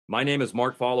My name is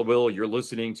Mark Followill. You're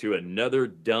listening to another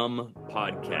dumb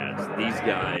podcast. These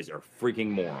guys are freaking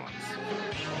morons.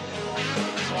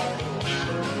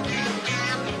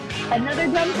 Another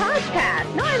dumb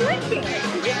podcast. No, I like it.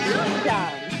 It's not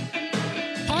dumb.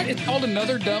 It's called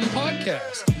Another Dumb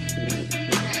Podcast.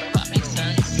 That makes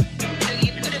sense. So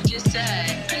you could have just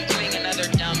said, I'm doing another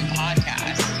dumb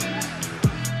podcast.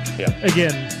 Yeah.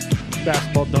 Again,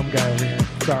 basketball dumb guy over here.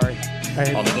 Sorry.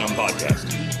 On the dumb podcast.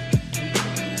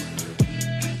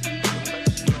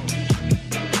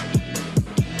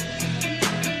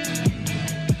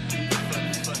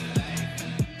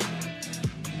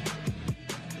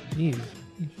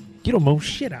 You don't mow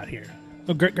shit out here.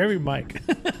 Oh, grab your mic.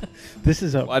 This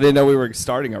is I didn't know we were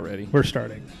starting already. We're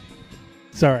starting.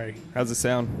 Sorry. How's it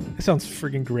sound? It sounds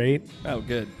freaking great. Oh,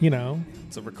 good. You know.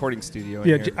 It's a recording studio.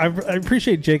 Yeah, in here. I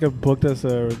appreciate Jacob booked us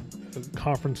a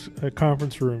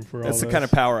conference room for all That's this. the kind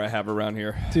of power I have around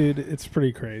here. Dude, it's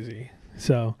pretty crazy.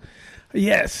 So,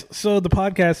 yes. So the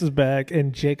podcast is back,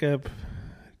 and Jacob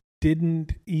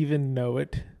didn't even know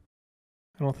it.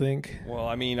 I don't think. Well,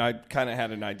 I mean, I kind of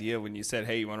had an idea when you said,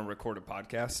 hey, you want to record a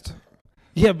podcast?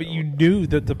 Yeah, but you knew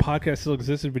that the podcast still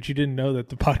existed, but you didn't know that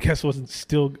the podcast wasn't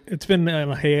still... It's been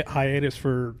on a hiatus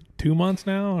for 2 months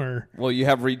now, or... Well, you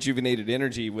have rejuvenated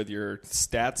energy with your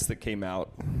stats that came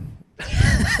out.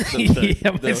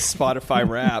 The Spotify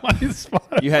rap.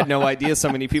 Spotify. You had no idea so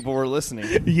many people were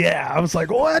listening. Yeah, I was like,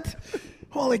 what?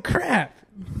 Holy crap.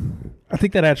 I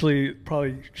think that actually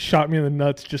probably shot me in the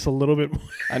nuts just a little bit more.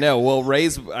 I know. Well,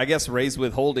 Ray's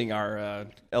withholding our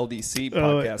LDC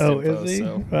podcast info. Is he?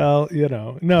 So. Well, you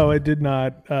know. No, it did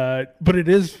not. But it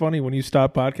is funny when you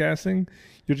stop podcasting,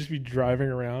 you'll just be driving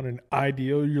around and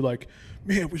ideal. You're like,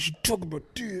 man, we should talk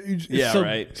about this. Yeah, so,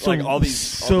 right. So, like all the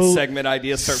segment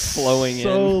ideas start flowing in.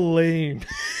 So lame.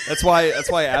 That's why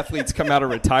athletes come out of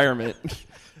retirement.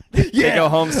 They go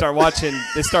home, start watching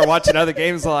other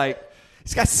games like,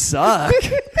 these guys suck.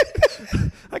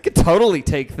 I could totally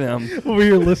take them. Over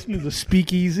here listening to the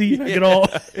Speakeasy. I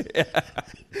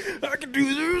can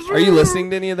do this. Are you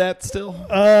listening to any of that still?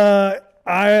 I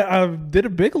did a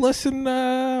big listen.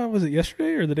 Was it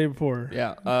yesterday or the day before?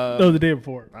 Yeah. No, the day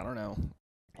before. I don't know.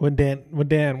 When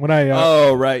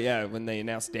Oh right, yeah. When they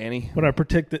announced Danny. When I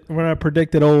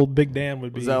predicted old Big Dan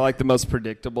would be. Was that like the most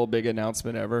predictable big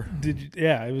announcement ever?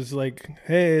 Yeah, it was like,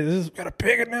 hey, this has got a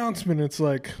big announcement. It's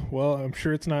like, well, I'm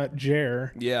sure it's not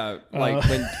Jer. Yeah, like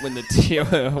when the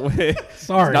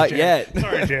sorry, not Jer. yet.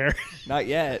 Sorry, Jer. Not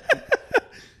yet.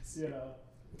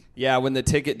 Yeah, when the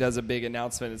ticket does a big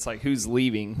announcement, it's like who's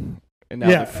leaving, and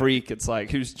now the freak, it's like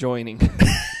who's joining.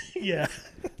 Yeah.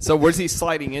 So where's he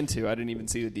sliding into? I didn't even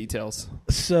see the details.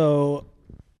 So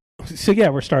yeah,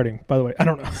 we're starting. By the way, I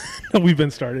don't know. We've been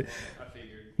started. I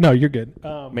figured. No, you're good.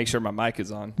 Make sure my mic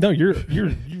is on. No, you're.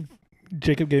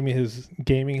 Jacob gave me his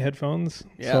gaming headphones,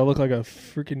 so I look like a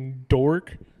freaking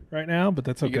dork right now. But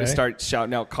that's okay. You're gonna start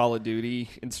shouting out Call of Duty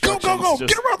instructions. Go!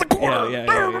 Get around the corner! Yeah.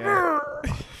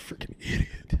 Freaking idiot.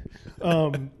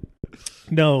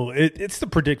 No, it's the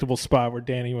predictable spot where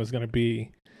Danny was going to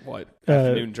be. What?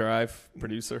 Afternoon Drive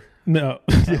producer? No,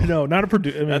 no, not a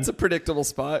producer. I mean, that's a predictable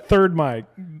spot. Third mic.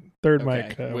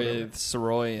 With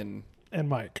Soroy and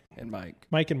Mike.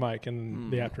 Mike in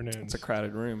the afternoons. It's a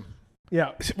crowded room.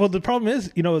 Yeah. Well, the problem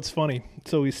is, it's funny.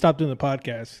 So we stopped doing the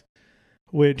podcast,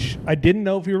 which I didn't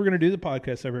know if we were going to do the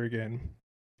podcast ever again.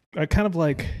 I kind of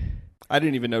like... I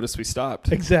didn't even notice we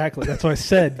stopped. Exactly. That's what I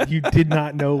said. You did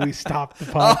not know we stopped the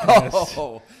podcast.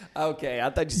 Oh, okay. I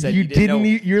thought you said you didn't know.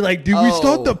 You're like, did we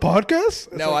start the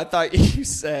podcast? No, like, I thought you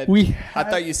said I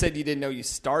thought you said you didn't know you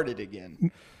started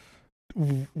again.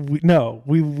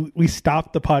 We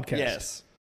stopped the podcast. Yes.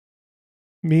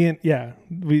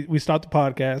 We stopped the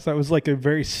podcast. That was like a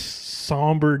very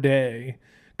somber day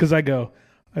because I don't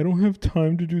have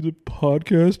time to do the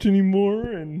podcast anymore,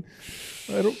 and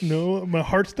I don't know. My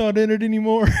heart's not in it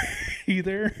anymore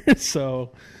either.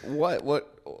 So,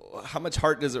 how much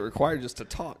heart does it require just to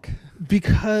talk?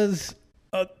 Because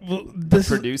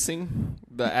producing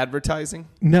the advertising.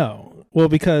 No, well,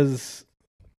 because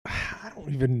I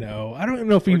don't even know. I don't even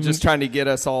know if we're just trying to get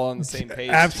us all on the same page.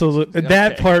 Absolutely,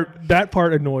 okay. That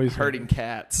part annoys hurting me.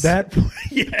 Cats.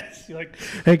 Yes. You're like,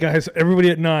 hey guys,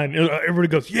 everybody at 9. Everybody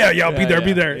goes, yeah, I'll be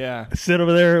there. Yeah. Sit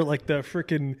over there like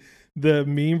the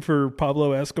meme for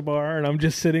Pablo Escobar, and I'm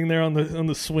just sitting there on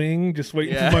the swing, just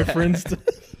waiting for my friends to.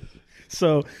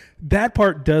 So that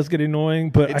part does get annoying,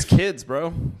 but it's kids,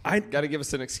 bro. I got to give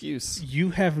us an excuse.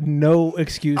 You have no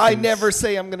excuse. I never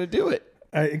say I'm going to do it.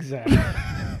 Exactly.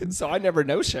 So I never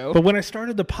no show. But when I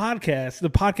started the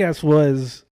podcast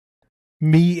was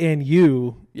me and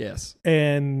you. Yes.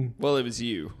 And well, it was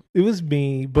you. It was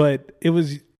me, but it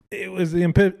was it was the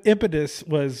impetus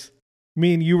was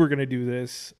me and you were going to do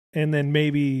this, and then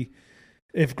maybe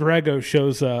if Grego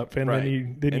shows up, and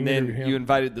Right. then you interview him. you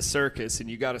invited the circus,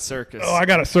 and you got a circus. Oh, I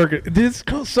got a circuit. This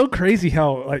is so crazy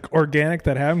how like organic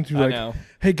that happens. You're I like, know.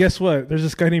 hey, guess what? There's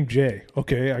this guy named Jay.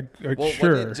 Okay, I Well,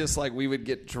 sure. wasn't it just like we would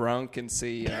get drunk and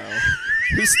see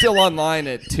who's still online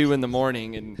at 2 a.m.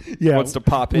 and wants to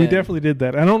pop in. We definitely did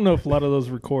that. I don't know if a lot of those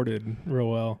recorded real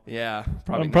well. Yeah,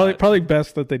 probably Probably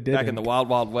best that they did. back in the Wild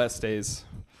Wild West days.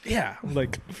 Yeah,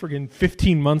 like friggin'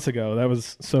 15 months ago. That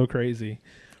was so crazy.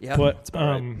 Yeah, But that's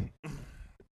about right.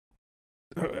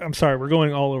 I'm sorry, we're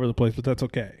going all over the place, but that's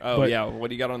okay. Oh But yeah, what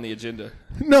do you got on the agenda?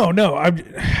 No,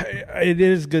 it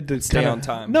is good to Stay kinda, on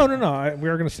time. No, we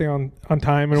are going to stay on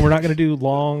time, and we're not going to do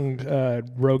long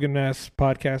Rogan Mess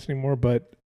podcast anymore.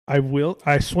 But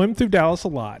I swim through Dallas a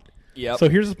lot. Yep. So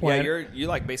here's the plan. Yeah, you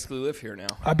like basically live here now.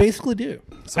 I basically do.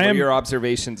 So what are your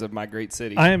observations of my great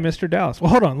city? I am Mr. Dallas.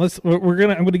 Well, hold on. I'm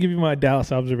going to give you my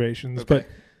Dallas observations. Okay. But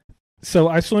so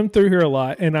I swim through here a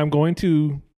lot, and I'm going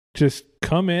to just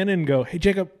come in and go, hey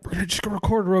Jacob, we're going to just go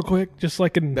record real quick, just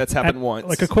like That's happened once.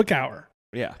 like a quick hour.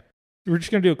 Yeah. We're just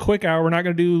going to do a quick hour. We're not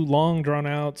going to do long drawn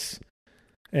outs,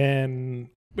 and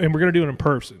we're going to do it in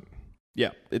person.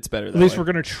 Yeah, it's better. At least we're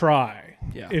going to try.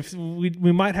 Yeah. If we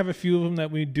might have a few of them that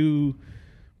we do,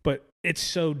 but it's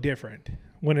so different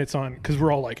when it's on because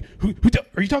we're all like, who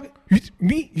are you talking?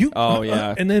 Me? You? Oh,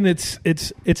 yeah. And then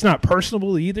it's not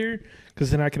personable either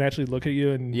because then I can actually look at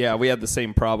you and Yeah, we had the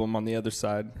same problem on the other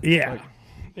side. yeah,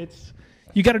 it's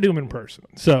you got to do them in person.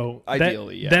 So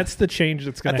Ideally, yeah. that's the change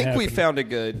that's going I to think happen. we found it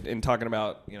good in talking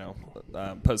about,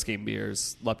 post game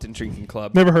beers, Lupton Drinking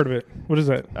Club. Never heard of it. What is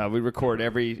that? We record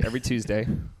every Tuesday.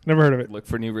 Never heard of it. Look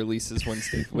for new releases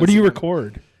Wednesday. Where do you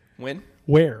record? When?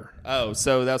 Where? Oh,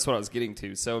 so that's what I was getting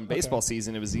to. So in baseball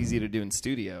season, it was easy to do in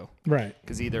studio Right.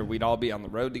 because either we'd all be on the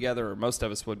road together, or most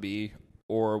of us would be,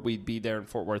 or we'd be there in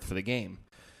Fort Worth for the game.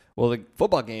 Well, the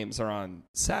football games are on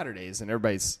Saturdays, and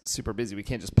everybody's super busy. We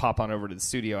can't just pop on over to the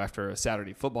studio after a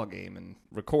Saturday football game and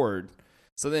record.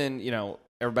 So then,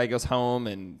 everybody goes home,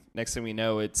 and next thing we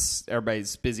know, it's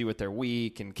everybody's busy with their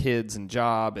week and kids and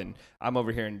job, and I'm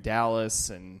over here in Dallas,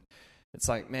 and it's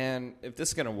like, man, if this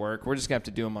is going to work, we're just going to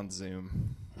have to do them on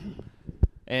Zoom.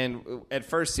 And at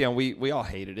first, we all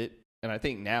hated it, and I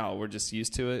think now we're just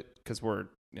used to it because we're,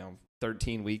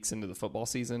 13 weeks into the football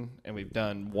season, and we've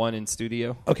done one in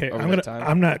studio. Okay, over that time.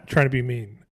 I'm not trying to be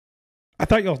mean. I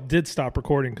thought y'all did stop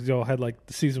recording because y'all had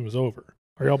the season was over.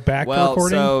 Are y'all back to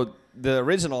recording? So the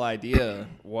original idea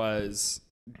was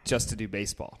just to do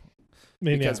baseball.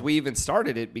 Because we even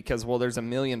started it because, there's a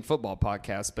million football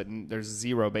podcasts, but there's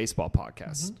 0 baseball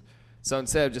podcasts. Mm-hmm. So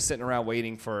instead of just sitting around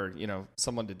waiting for,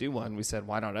 someone to do one, we said,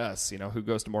 why not us? Who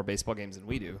goes to more baseball games than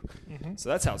we do? Mm-hmm. So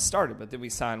that's how it started. But then we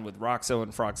signed with Roxo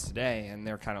and Frogs Today, and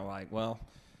they're kind of like, well,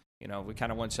 we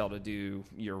kind of want y'all to do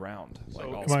year round. Like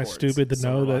all am I sports. stupid to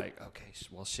know we're that? Like, okay,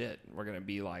 well, shit. We're going to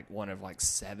be like one of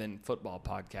 7 football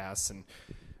podcasts and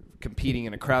competing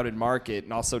in a crowded market,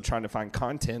 and also trying to find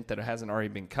content that hasn't already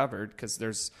been covered because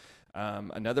there's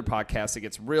another podcast that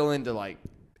gets real into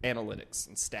analytics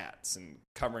and stats and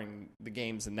covering the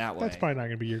games in that way. That's probably not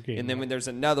going to be your game. And then when there's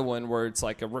another one where it's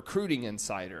like a recruiting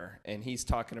insider, and he's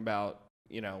talking about,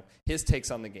 his takes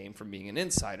on the game from being an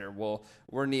insider. Well,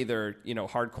 we're neither,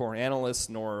 hardcore analysts,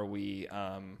 nor are we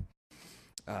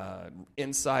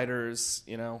insiders,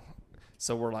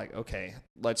 So we're like, okay,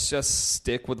 let's just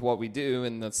stick with what we do,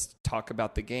 and let's talk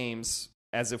about the games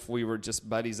as if we were just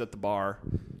buddies at the bar,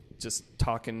 just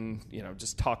talking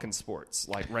sports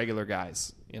like regular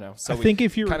guys, So I think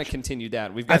if you kind of continued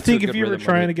that, we've got I think to a if good you were rhythm of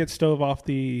trying it. to get Stove off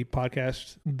the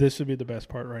podcast, this would be the best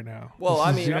part right now. Well, This I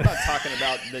is- mean, I'm not talking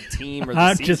about the team or the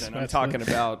I'm just season. I'm messing talking with-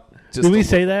 about just. Did we the-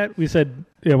 say that? We said,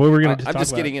 yeah. What we're going to I'm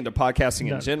just getting into podcasting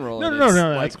No. in general. No, and no, it's no,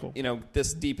 like, that's cool.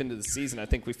 This deep into the season, I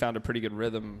think we found a pretty good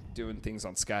rhythm doing things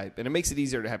on Skype, and it makes it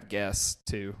easier to have guests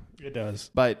too. It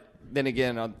does. But then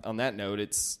again, on that note,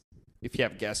 it's if you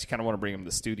have guests, you kind of want to bring them to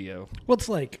the studio. Well, it's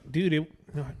like, dude,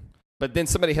 But then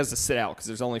somebody has to sit out because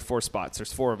there's only 4 spots.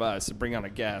 There's 4 of us. So bring on a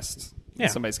guest. Yeah.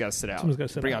 Somebody's got to sit out. Someone's gotta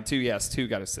sit bring out. on 2 guests. 2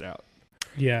 got to sit out.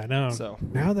 yeah, no. So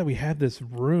Now that we have this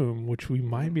room, which we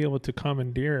might be able to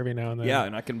commandeer every now and then. yeah,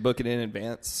 and I can book it in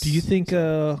advance. Do you think,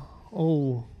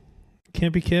 Campy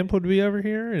Kemp would be over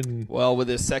here? And Well, with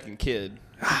his second kid,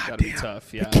 it's got to be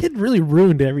tough. Yeah, the kid really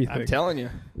ruined everything. I'm telling you.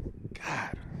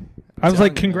 God. I was telling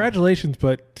like, you, man. congratulations,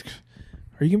 but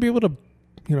are you going to be able to,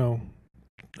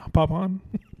 pop on?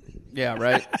 Yeah,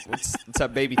 right. Let's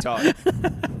have baby talk.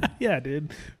 Yeah,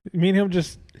 dude. Me and him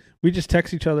we just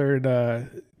text each other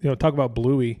and talk about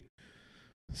Bluey.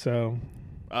 So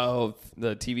Oh,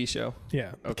 the TV show.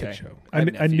 Yeah. the Okay. kid show. I have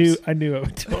I knew nephews. it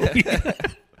would tell me.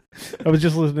 I was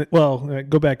just listening. Well,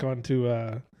 go back on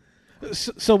to.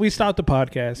 So we stopped the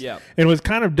podcast. Yeah. And it was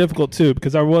kind of difficult too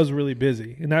because I was really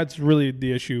busy, and that's really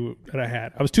the issue that I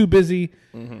had. I was too busy,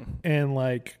 and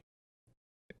like,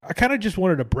 I kind of just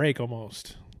wanted a break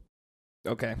almost.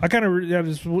 Okay. I kind of,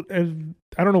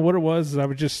 I don't know what it was. I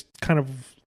was just kind of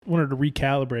wanted to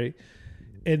recalibrate,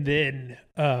 and then,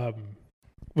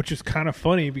 which is kind of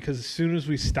funny because as soon as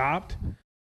we stopped,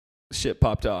 Shit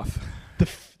popped off.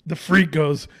 the freak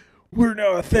goes, "We're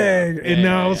not a thing," and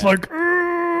now I was like,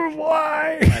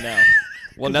 why? I know.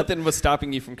 Well, nothing was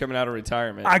stopping you from coming out of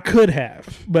retirement. I could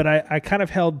have, but I kind of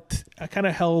held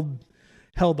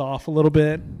off a little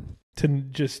bit to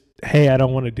just, hey, I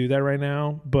don't want to do that right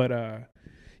now. But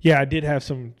yeah, I did have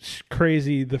some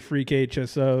crazy the freak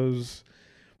HSOs,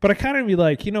 but I kind of be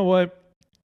like, you know what?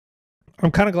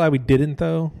 I'm kind of glad we didn't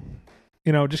though.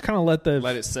 You know, just kind of let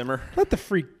it simmer. let the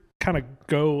freak kind of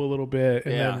go a little bit,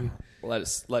 and then. Let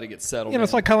it get settled. You know,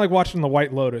 it's like kind of like watching The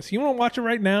White Lotus. You want to watch it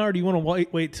right now, or do you want to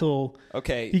wait till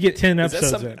okay you get 10 Is that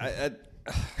episodes some- in?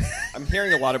 I'm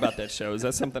hearing a lot about that show. Is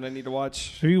that something I need to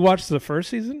watch? Have you watched the first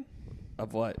season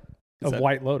Of what? of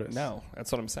White Lotus? No,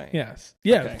 that's what I'm saying. Yes.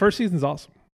 Yeah, Okay. the first season's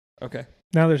awesome. Okay.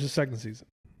 Now there's a second season,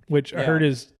 which I Yeah. heard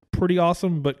is pretty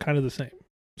awesome, but kind of the same.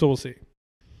 So we'll see.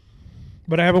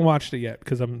 But I haven't watched it yet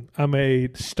because I'm a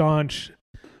staunch.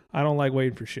 I don't like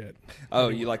waiting for shit. Oh,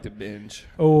 you like to binge?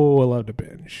 Oh, I love to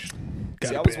binge.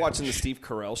 See, I was watching the Steve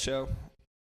Carell show.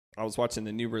 I was watching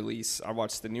the new release. I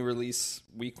watched the new release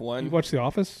week 1. You watch The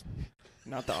Office?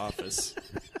 Not The Office.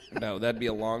 No, that'd be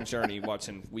a long journey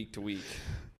watching week to week.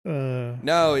 Uh,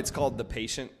 No, it's called The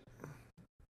Patient.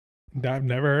 I've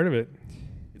never heard of it.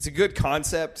 It's a good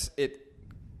concept. It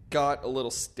got a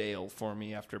little stale for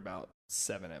me after about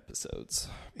 7 episodes.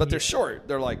 But they're short.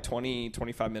 They're like 20,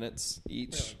 25 minutes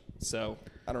each. So,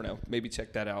 I don't know. Maybe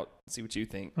check that out. See what you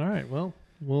think. All right. Well,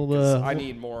 we'll. 'Cause I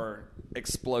need more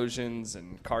explosions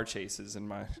and car chases in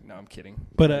my... No, I'm kidding.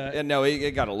 But And no,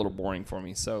 it got a little boring for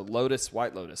me. So,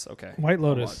 White Lotus. Okay. White I'll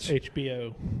Lotus, watch.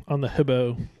 HBO on the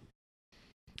Hibbo.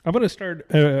 I'm going to start.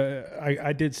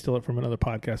 I did steal it from another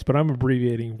podcast, but I'm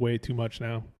abbreviating way too much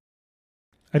now.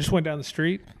 I just went down the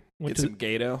street, Get some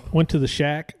Gato, went to the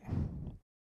Shack.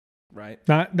 right?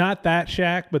 Not that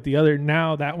Shack, but the other.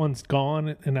 Now that one's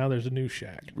gone, and now there's a new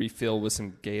Shack. Refill with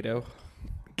some Gato.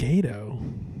 Gato.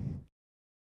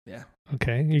 Yeah.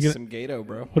 Okay, you get Some Gato,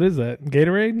 bro. what is that?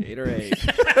 Gatorade.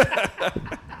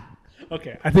 Gatorade.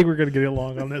 Okay, I think we're gonna get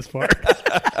along on this part.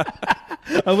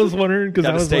 I was wondering because I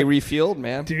Gotta was stay like, refilled,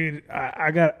 man. dude,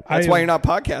 I got. That's why you're not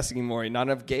podcasting anymore. Not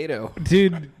enough Gato.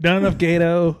 Dude, not enough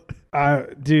Gato.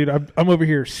 Dude, I'm over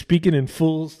here speaking in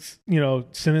full,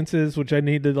 sentences, which I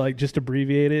need to like just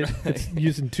abbreviate it. It's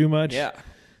using too much. Yeah.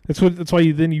 That's why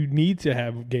you need to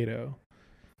have Gato.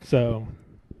 So,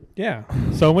 yeah.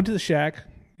 So I went to the Shack.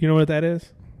 You know what that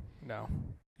is? No.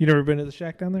 You never been to the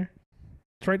Shack down there?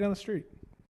 It's right down the street.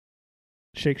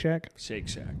 Shake Shack? Shake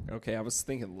Shack. Okay, I was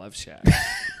thinking Love Shack.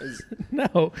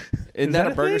 No. Isn't that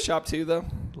a burger shop too, though?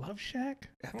 Love Shack?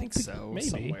 I think so. maybe.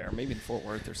 Somewhere, maybe in Fort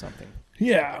Worth or something.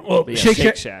 Yeah. Well, But yeah, Shake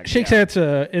Shake Shack. Shack, Shake yeah.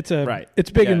 Shack's Right. it's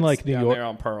big Yeah, in it's like New down York. there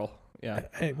on Pearl. Yeah.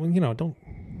 Hey, well, don't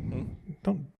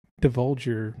divulge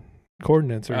your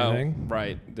coordinates or anything.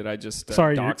 Right. Did I just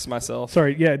Sorry, dox myself?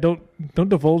 Sorry, yeah, don't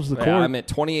divulge the Yeah, cord. I'm at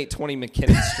 2820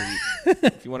 McKinnon Street.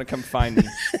 If you want to come find me,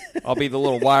 I'll be the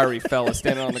little wiry fella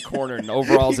standing on the corner in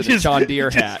overalls and a John Deere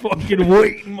hat. Just fucking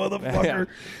waiting, motherfucker.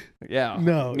 Yeah.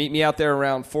 No. Meet me out there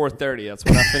around 4:30. That's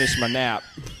when I finish my nap.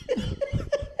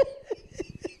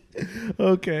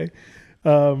 Okay.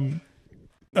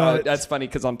 That's funny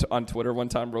because on Twitter one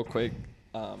time, real quick,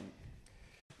 you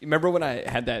remember when I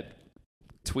had that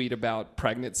tweet about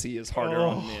pregnancy is harder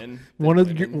on men? One than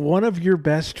of women? one of your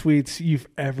best tweets you've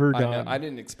ever I done. know. I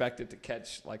didn't expect it to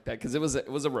catch like that because it was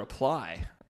a reply.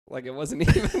 Like it wasn't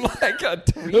even like a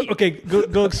tweet. Okay,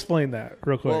 go explain that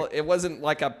real quick. Well, it wasn't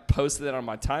like I posted it on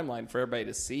my timeline for everybody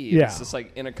to see. It Yeah. was just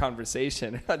like in a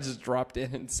conversation. I just dropped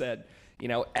in and said,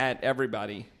 at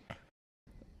everybody,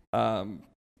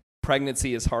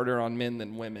 pregnancy is harder on men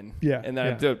than women. Yeah, And then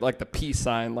yeah. I did like the peace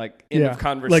sign, like end Yeah. of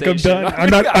conversation. Like I'm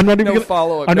done. I'm not even no gonna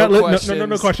follow up. I'm no not questions.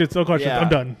 no questions. No questions. Yeah. I'm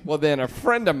done. Well, then a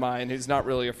friend of mine who's not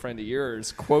really a friend of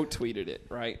yours quote tweeted it,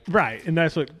 right? Right, and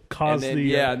that's what And caused then,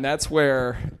 the and that's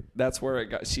where it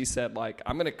got. She said, like,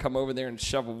 I'm gonna come over there and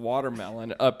shove a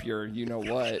watermelon up your, you know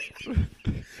what?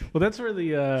 Well, that's where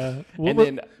the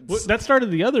And that started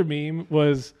the other meme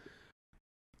was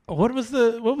what was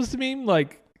the meme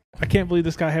like I can't believe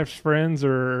this guy has friends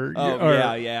or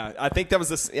yeah. I think that was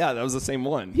the same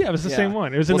one. Yeah, it was the same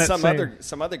one. It was in that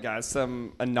some other guy,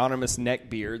 some anonymous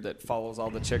neckbeard that follows all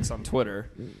the chicks on Twitter,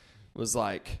 was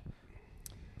like,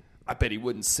 I bet he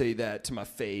wouldn't say that to my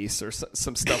face or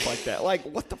some stuff like that. Like,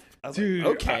 what the? I was Dude,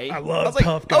 like, okay. I love was like,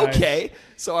 tough guys. Okay.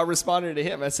 So I responded to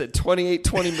him. I said,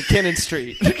 2820 McKinnon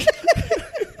Street.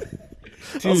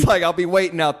 I was like, I'll be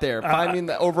waiting out there. Find me in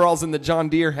the overalls and the John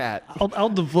Deere hat. I'll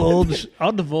divulge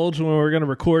when we're going to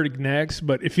record next.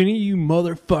 But if any of you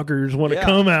motherfuckers want to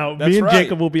come out, me and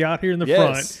Jacob will be out here in the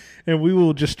front, and we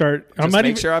will just start. Just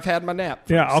make sure I've had my nap.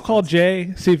 Yeah, I'll call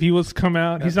Jay, see if he wants to come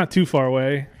out. Yeah. He's not too far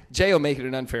away. Jay will make it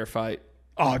an unfair fight.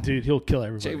 Oh, dude, he'll kill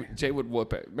everybody. Jay would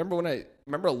whoop it.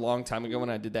 Remember a long time ago when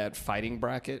I did that fighting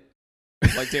bracket?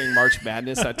 Like during March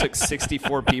Madness, I took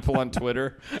 64 people on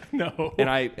Twitter. No. And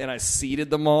I seeded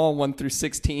them all 1 through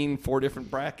 16, 4 different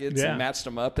brackets, and matched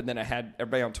them up. And then I had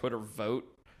everybody on Twitter vote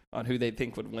on who they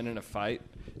think would win in a fight.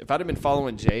 If I'd have been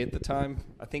following Jay at the time,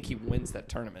 I think he wins that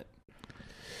tournament.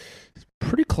 It's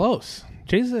pretty close.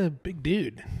 Jay's a big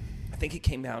dude. I think it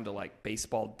came down to like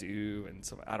baseball do and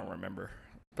some. I don't remember.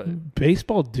 But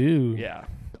baseball do. Yeah.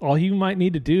 All you might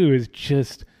need to do is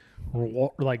just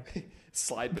like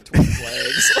slide between his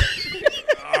legs.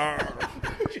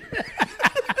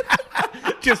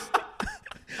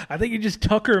 I think you just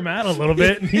tucker him out a little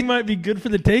bit, and he might be good for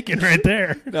the taking right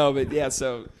there. No, but yeah,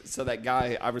 so that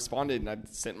guy, I responded and I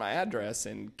sent my address,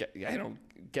 and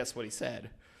guess what he said?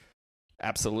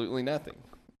 Absolutely nothing.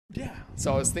 Yeah.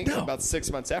 So I was thinking about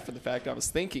 6 months after the fact, I was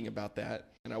thinking about that,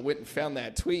 and I went and found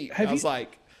that tweet. It was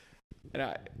like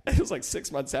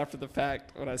 6 months after the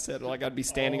fact when I said like I'd be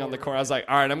standing on the corner. I was like,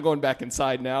 all right, I'm going back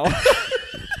inside now.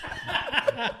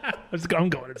 I'm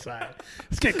going inside.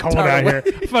 It's getting cold out here.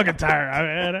 I'm fucking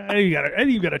tired.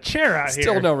 You got a chair out here.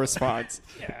 Still no response.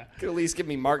 Yeah. Could at least give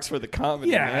me marks for the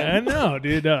comedy. Yeah, man. I know,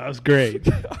 dude. That was great.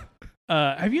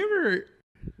 Have you ever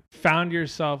found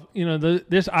yourself,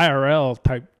 there's IRL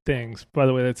type things, by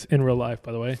the way, that's in real life,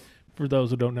 by the way, for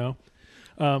those who don't know.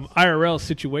 IRL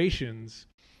situations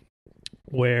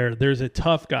where there's a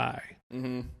tough guy,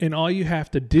 and all you have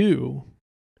to do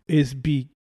is be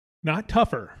not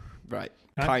tougher. Right.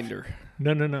 Kinder.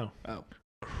 No. Oh.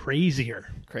 Crazier.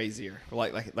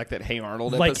 Like that Hey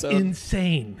Arnold like episode? Like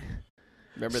insane.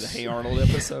 Remember the Hey Arnold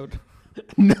episode?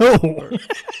 No.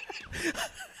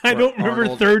 I don't remember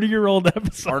 30-year-old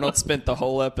episodes. Arnold spent the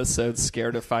whole episode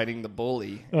scared of fighting the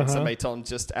bully. And somebody told him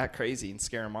just act crazy and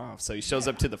scare him off. So he shows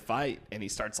up to the fight and he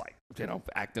starts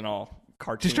acting all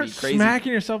cartoony, just start crazy.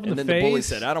 Smacking yourself in the face. And then the bully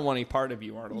said, I don't want any part of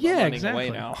you, Arnold. Yeah, I'm running exactly.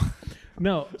 away now.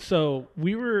 No, so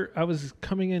I was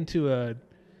coming into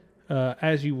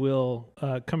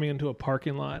coming into a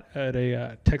parking lot at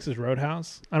a Texas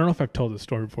Roadhouse. I don't know if I've told this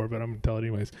story before, but I'm going to tell it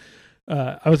anyways.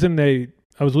 I was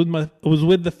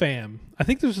with the fam. I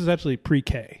think this was actually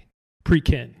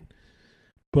pre-kin.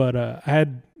 But I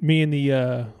had me and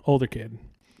the older kid.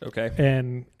 Okay.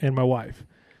 And my wife.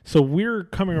 So we're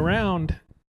coming around,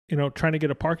 trying to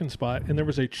get a parking spot, and there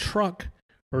was a truck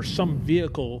or some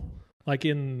vehicle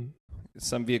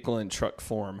some vehicle in truck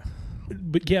form.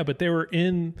 But they were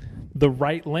in the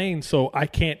right lane, so I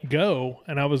can't go,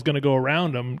 and I was going to go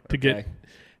around them to get.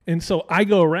 And so I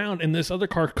go around, and this other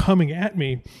car coming at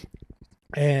me,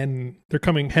 and they're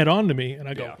coming head on to me, and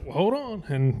I go, well, hold on,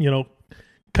 and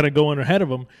kind of going ahead of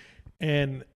them,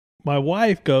 and my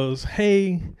wife goes,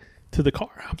 hey, to the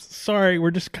car, I'm sorry,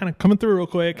 we're just kind of coming through real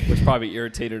quick. Which probably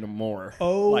irritated him more.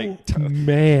 Oh,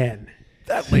 man.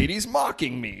 That lady's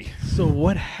mocking me. So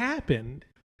what happened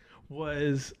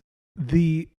was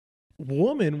the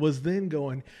woman was then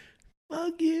going,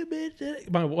 fuck you, bitch.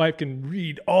 My wife can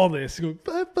read all this. Go,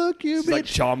 fuck you, She's bitch. Like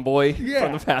John Boy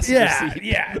from the passenger seat.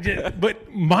 Yeah. But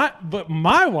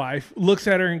my wife looks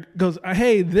at her and goes,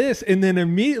 hey, this, and then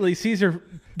immediately sees her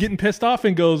getting pissed off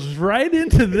and goes right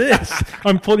into this.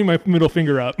 I'm putting my middle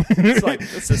finger up. It's like,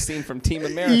 it's a scene from Team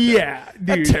America. Yeah, dude.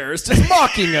 That terrorist is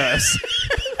mocking us.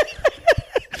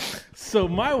 So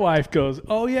my wife goes,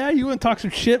 oh, yeah, you want to talk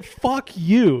some shit? Fuck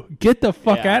you. Get the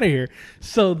fuck out of here.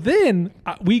 So then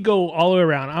we go all the way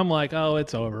around. I'm like, oh,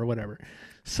 it's over, whatever.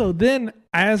 So then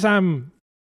as I'm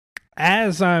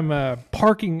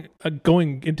parking,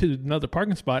 going into another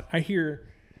parking spot, I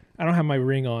don't have my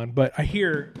ring on, but I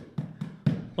hear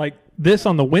like this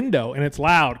on the window, and it's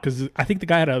loud because I think the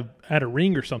guy had a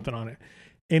ring or something on it.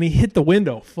 And he hit the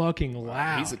window fucking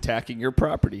loud. He's attacking your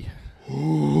property.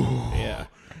 Ooh. Yeah.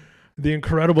 The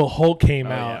Incredible Hulk came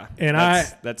out, and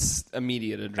that's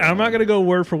immediate adrenaline. I'm not gonna go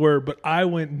word for word, but I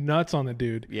went nuts on the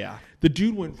dude. Yeah, the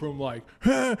dude went from like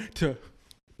to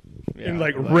and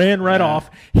like ran right off.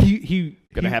 He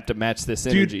Gonna have to match this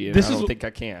energy, and I don't think I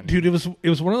can. Dude, it was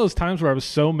one of those times where I was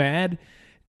so mad,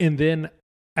 and then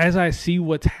as I see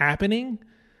what's happening,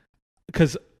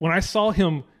 because when I saw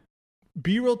him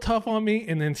be real tough on me,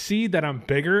 and then see that I'm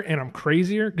bigger and I'm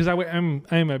crazier, because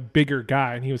I'm a bigger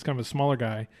guy and he was kind of a smaller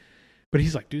guy, but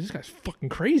he's like, dude, this guy's fucking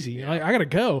crazy. Yeah. I gotta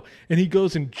go, and he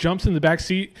goes and jumps in the back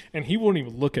seat, and he won't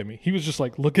even look at me. He was just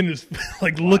like looking his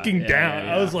looking down.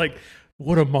 Yeah. I was like,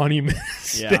 what a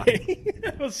monumentous day.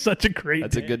 That was such a great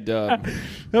That's day. a good dub.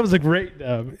 That was a great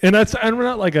dub. And I'm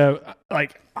not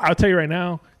I'll tell you right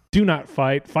now, do not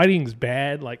fight. Fighting's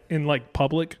bad, like in like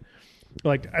public.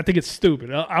 Like, I think it's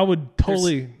stupid. I would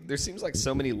totally. There seems like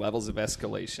so many levels of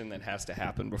escalation that has to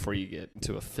happen before you get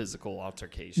into a physical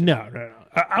altercation. No.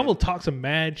 I will talk some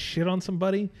mad shit on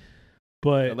somebody,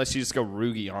 but Unless you just go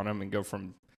Rugi on them and go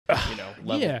from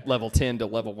Yeah. level 10 to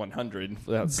level 100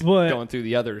 without But- going through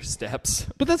the other steps.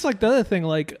 But that's like the other thing.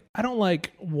 Like, I don't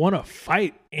want to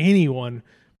fight anyone.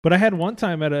 But I had one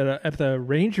time at the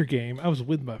Ranger game, I was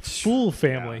with my full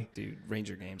family. Yeah, dude,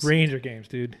 Ranger games. Ranger games,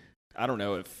 dude. I don't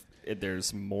know if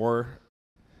there's more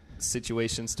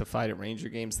situations to fight at Ranger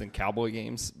games than Cowboy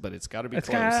games, but it's got to be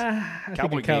close.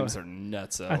 Cowboy games are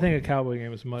nuts, though. I think a Cowboy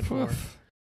game is much more.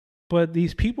 But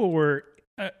these people were,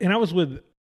 and I was with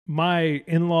my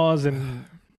in-laws and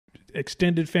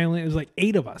extended family. It was like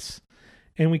 8 of us.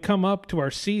 And we come up to our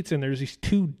seats, and there's these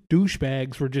 2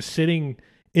 douchebags were just sitting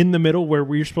in the middle where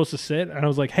we were supposed to sit. And I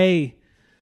was like, hey,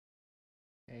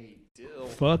 Dill.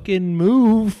 fucking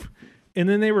move. And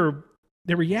then they were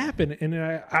yapping, and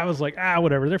I was like,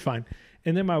 whatever, they're fine.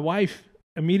 And then my wife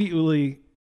immediately,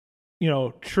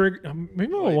 trigger.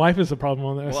 Maybe my wife is the problem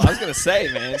on this. Well, I was going to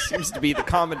say, man, it seems to be the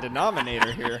common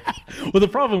denominator here. Well, the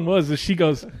problem was she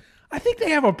goes, I think they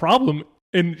have a problem,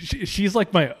 and she's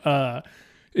like my.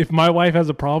 If my wife has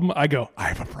a problem, I go, I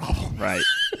have a problem. Right.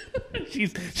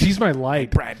 she's my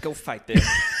light. Brad, go fight them.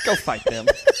 Go fight them.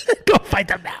 Go fight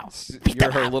them now.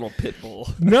 You're her little pit bull.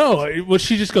 No,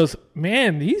 she just goes,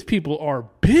 man, these people are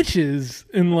bitches,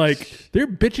 and like they're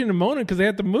bitching and moaning because they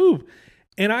have to move,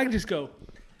 and I just go,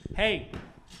 hey,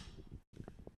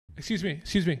 excuse me,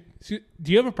 do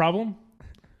you have a problem?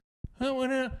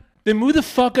 Then move the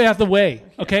fuck out of the way,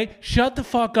 okay? Shut the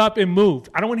fuck up and move.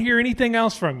 I don't want to hear anything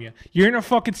else from you. You're in our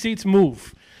fucking seats,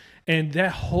 move. And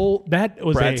that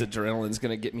was Brad's adrenaline's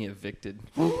gonna get me evicted.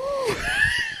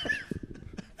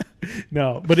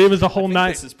 No, but it was a whole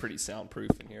night. This is pretty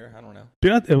soundproof in here. I don't know.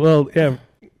 Well,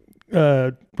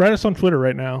 yeah. Write us on Twitter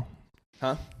right now.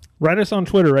 Huh? Write us on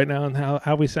Twitter right now and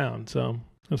how we sound. So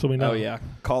that's what we know. Oh yeah,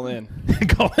 call in.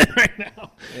 Call in right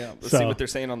now. Yeah, let's see what they're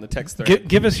saying on the text thread.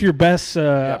 Give us your best. From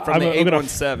the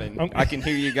 817. I can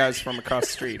hear you guys from across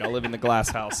the street. I live in the glass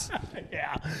house.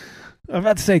 Yeah. I'm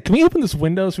about to say, can we open this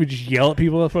window so we just yell at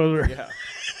people up over? Yeah.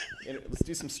 Let's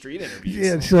do some street interviews.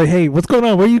 Yeah, she's like, hey, what's going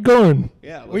on? Where you going?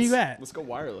 Yeah, where you at? Let's go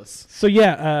wireless. So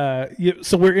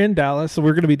so we're in Dallas, so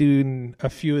we're going to be doing a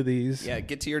few of these. Yeah,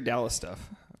 get to your Dallas stuff.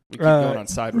 We keep going on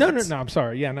side roads. No, I'm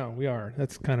sorry. Yeah, no, we are.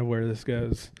 That's kind of where this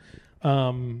goes.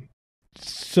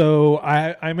 So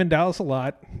I'm in Dallas a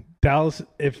lot. Dallas,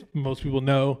 if most people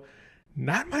know,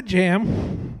 not my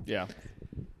jam. Yeah.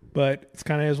 But it's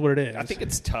kind of is what it is. I think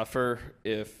it's tougher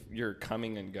if you're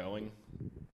coming and going.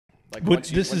 Like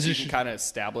But once you can kind of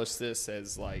establish this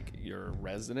as like your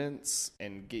residence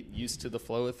and get used to the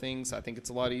flow of things, I think it's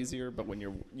a lot easier. But when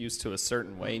you're used to a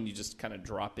certain way and you just kind of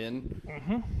drop in,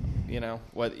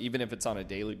 even if it's on a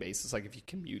daily basis, like if you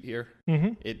commute here,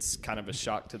 it's kind of a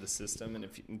shock to the system. And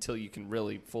until you can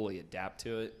really fully adapt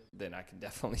to it, then I can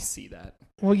definitely see that.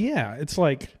 Well, yeah, it's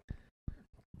like,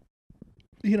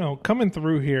 coming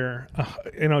through here,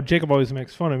 Jacob always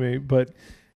makes fun of me, but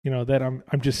that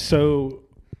I'm just so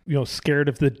scared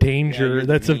of the danger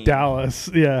that's of Dallas.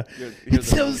 Yeah, it's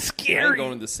so scary. I ain't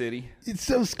going to the city. It's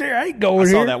so scary. I ain't going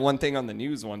here. I saw that one thing on the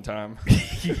news one time.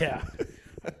 Yeah,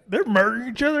 they're murdering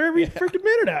each other every freaking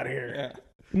minute out here. Yeah.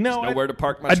 No, there's nowhere to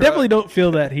park my I truck. definitely don't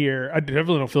feel that here. I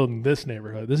definitely don't feel it in this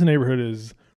neighborhood. This neighborhood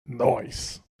is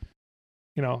nice.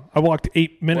 I walked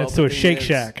 8 minutes to a Shake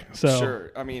Shack. So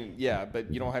sure, I mean, yeah,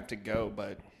 but you don't have to go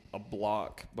but a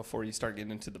block before you start getting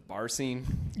into the bar scene.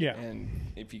 Yeah,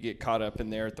 and if you get caught up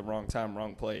in there at the wrong time,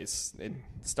 wrong place, it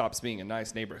stops being a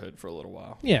nice neighborhood for a little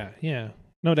while. Yeah,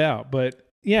 no doubt. But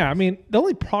yeah, I mean, the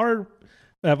only part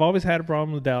that I've always had a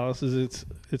problem with Dallas is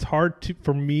it's hard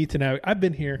for me to navigate. I've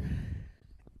been here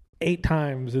 8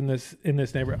 times in this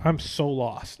neighborhood. I'm so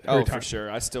lost. Every time. For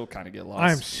sure. I still kind of get lost.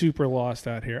 I'm super lost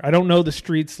out here. I don't know the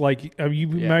streets like you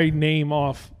might name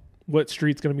off what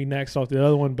street's going to be next off the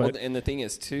other one. But and the thing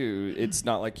is, too, it's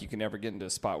not like you can ever get into a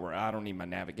spot where I don't need my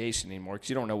navigation anymore because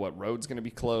you don't know what road's going to be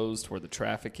closed, where the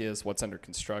traffic is, what's under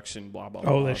construction, blah, blah,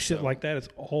 blah. that shit like that is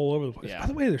all over the place. Yeah. By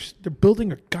the way, they're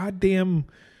building a goddamn.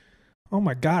 Oh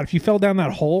my god! If you fell down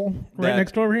that hole right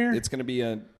next door here, it's going to be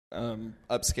a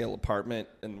upscale apartment,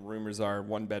 and the rumors are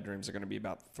 1 bedrooms are going to be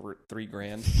about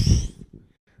 $3,000.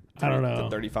 I don't know.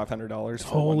 $3,500.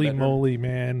 Holy moly,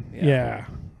 man! Yeah.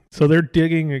 So they're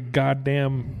digging a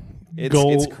goddamn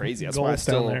goal. It's crazy. That's why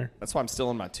there. That's why I'm still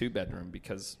in my 2-bedroom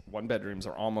because 1 bedrooms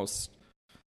are almost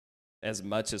as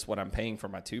much as what I'm paying for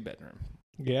my 2-bedroom.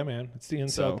 Yeah, man. It's the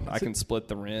incel. So I can split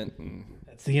the rent, and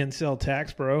that's the incel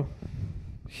tax, bro.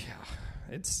 Yeah,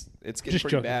 it's getting Just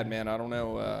pretty joking. bad, man. I don't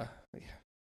know.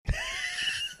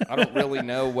 I don't really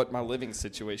know what my living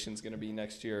situation is going to be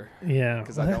next year. Yeah,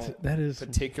 because I don't that is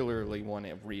particularly want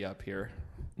to re-up here.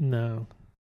 No,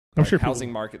 I'm sure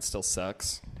housing market still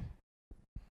sucks.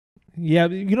 Yeah,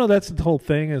 that's the whole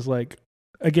thing. Is like,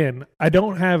 again, I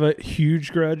don't have a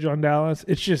huge grudge on Dallas.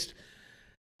 It's just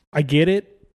I get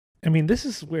it. I mean, this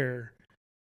is where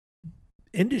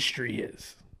industry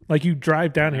is. Like, you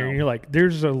drive down here and you're like,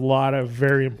 there's a lot of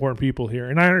very important people here,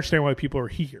 and I understand why people are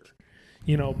here.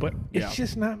 But it's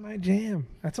just not my jam.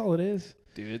 That's all it is.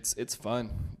 Dude, it's fun,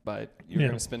 but you're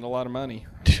going to spend a lot of money.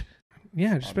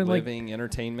 Yeah, just spend living,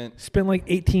 entertainment. Spend like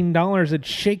 $18 at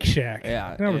Shake Shack.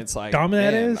 Yeah, you know and how it's like, dumb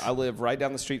that is. I live right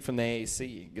down the street from the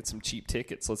AAC. Get some cheap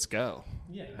tickets. Let's go.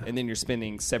 Yeah, and then you're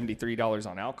spending $73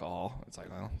 on alcohol. It's like,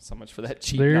 well, so much for that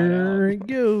cheap there night out. It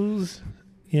goes.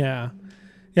 Yeah,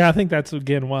 I think that's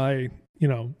again why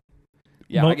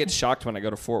Yeah, I get shocked when I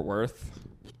go to Fort Worth.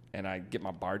 And I get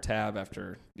my bar tab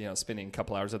after, spending a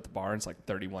couple hours at the bar, and it's like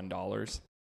 $31.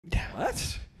 Yeah. What?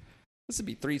 This would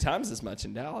be 3 times as much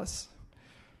in Dallas.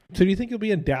 So do you think you'll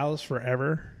be in Dallas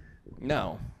forever?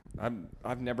 No.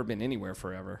 I've never been anywhere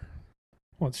forever.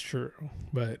 Well, it's true,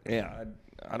 but yeah,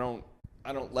 I don't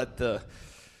let the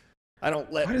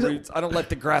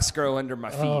grass grow under my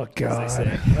feet. Oh God! As they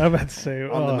say. I'm about to say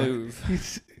on the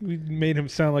move. We made him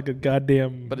sound like a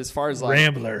goddamn. But as far as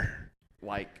rambler,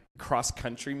 like cross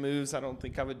country moves, I don't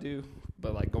think I would do.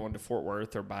 But like going to Fort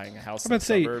Worth or buying a house in the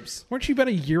suburbs. Weren't you about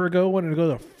a year ago wanting to go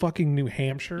to fucking New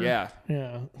Hampshire? Yeah.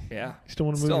 Still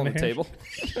want to move on to the table.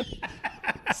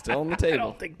 Still on the table. I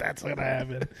don't think that's gonna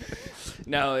happen.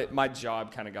 No, my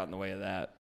job kind of got in the way of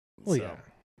that. Well, so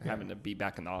having to be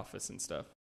back in the office and stuff.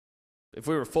 If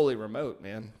we were fully remote,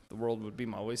 man, the world would be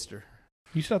my oyster.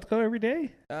 You still have to go every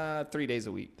day? 3 days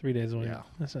a week. 3 days a week. Yeah,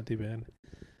 that's not too bad.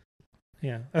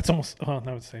 Yeah, that's almost. Oh,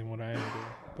 that was saying what I do.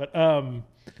 But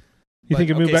you think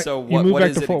you move back? So you move what back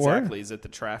is to it Fort exactly? Worth? Is it the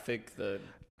traffic?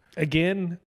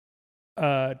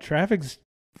 Traffic's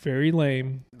very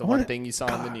lame. The one thing you saw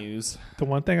in the news. The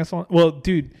one thing I saw. Well,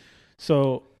 dude,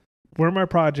 so where my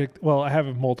project? Well, I have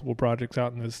multiple projects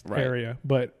out in this area,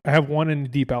 but I have one in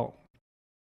Deep Ellum,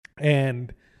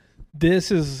 and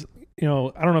this is. I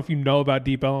don't know if you know about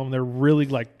Deep Ellum. They're really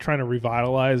like trying to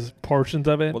revitalize portions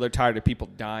of it. Well, they're tired of people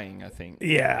dying, I think.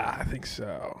 Yeah, I think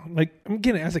so. Like, I'm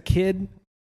getting as a kid,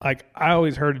 like I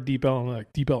always heard of Deep Ellum,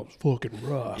 like Deep Ellum's fucking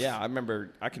rough. Yeah,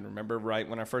 I can remember right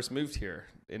when I first moved here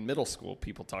in middle school,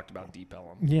 people talked about Deep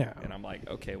Ellum. Yeah. And I'm like,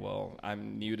 okay, well,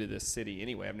 I'm new to this city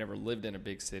anyway. I've never lived in a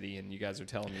big city, and you guys are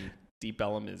telling me Deep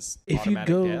Ellum is automatic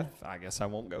death. I guess I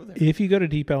won't go there. If you go to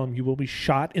Deep Ellum, you will be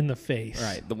shot in the face.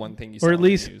 Right, the one thing you saw or at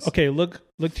least, in the news. Okay, look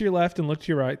to your left and look to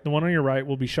your right. The one on your right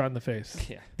will be shot in the face.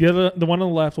 Yeah. The one on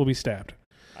the left will be stabbed.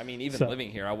 I mean, even living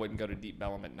here, I wouldn't go to Deep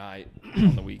Ellum at night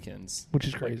on the weekends. Which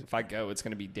is crazy. Like, if I go, it's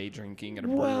going to be day drinking at a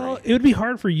brewery. Well, it would be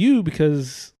hard for you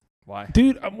because... Why?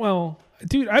 Dude, I've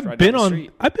been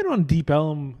on Deep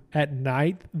Ellum at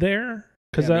night there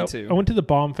because I went to the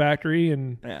Bomb Factory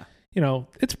and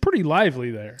it's pretty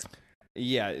lively there.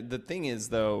 Yeah, the thing is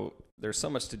though, there's so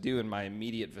much to do in my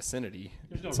immediate vicinity.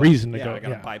 There's no reason to go. I got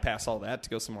to bypass all that to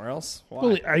go somewhere else. Why?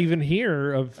 Well, I even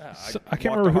hear of. I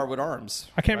can't remember Harwood Arms.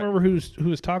 I can't remember who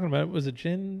was talking about it. Was it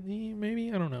Jen?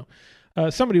 Maybe I don't know.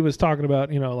 Somebody was talking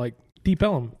about like Deep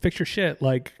Ellum, fix your shit.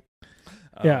 Like,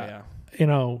 yeah.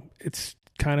 It's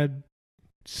kind of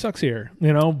sucks here,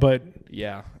 but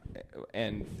yeah,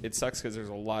 and it sucks because there's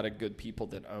a lot of good people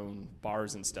that own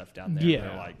bars and stuff down there. Yeah,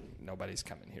 they're like nobody's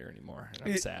coming here anymore.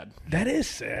 And I'm sad. That is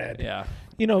sad. Yeah,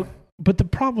 but the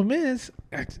problem is,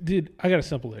 dude, I got a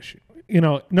simple issue.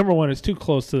 Number one, it's too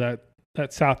close to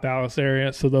that South Dallas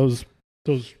area, so those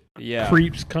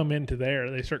creeps come into there.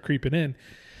 They start creeping in.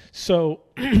 So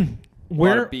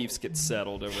where a lot of beefs get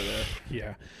settled over there.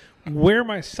 Yeah, where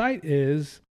my site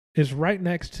is right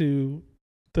next to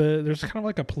there's kind of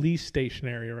like a police station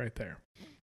area right there.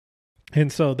 And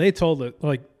so they told it,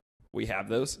 like, we have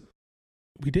those.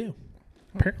 We do,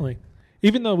 apparently.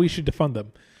 Even though we should defund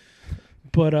them.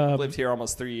 But I've lived here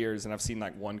almost 3 years, and I've seen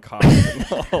like one cop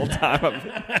the whole time.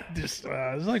 just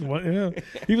it's like what? Yeah.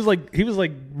 He was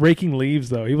like raking leaves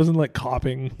though. He wasn't like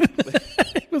copping.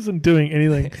 He wasn't doing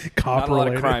anything cop Not a lot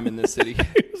related. of crime in this city.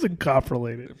 He wasn't cop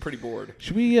related. Pretty bored.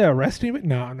 Should we arrest him?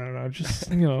 No. Just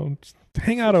just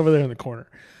hang out over there in the corner.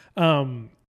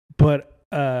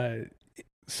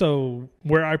 So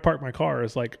where I park my car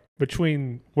is like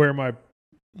between where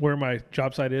my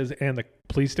job site is and the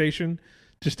police station,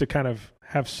 just to kind of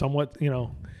have somewhat,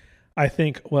 I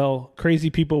think, well, crazy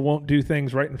people won't do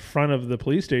things right in front of the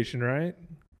police station, right?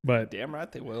 But Damn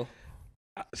right they will.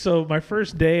 so my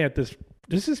first day at this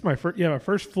is my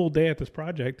first full day at this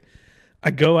project.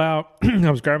 I go out, I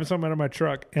was grabbing something out of my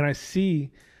truck, and I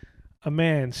see a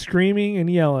man screaming and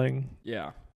yelling,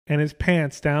 Yeah. and his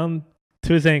pants down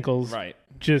to his ankles, Right.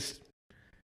 just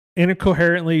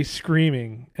incoherently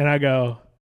screaming. And I go,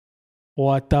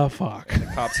 what the fuck? The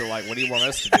cops are like, what do you want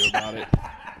us to do about it?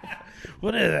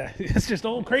 What is that? It's just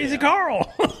old crazy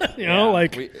Carl.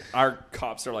 Our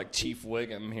cops are like Chief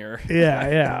Wiggum here.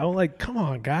 Yeah. I'm like, come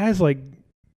on, guys. Like,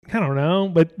 I don't know.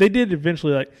 But they did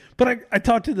eventually, but I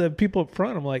talked to the people up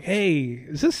front. I'm like, hey,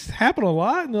 does this happen a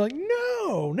lot? And they're like,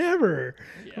 no, never.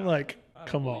 Yeah, I'm like,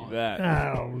 come on. that.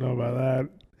 I don't know about that.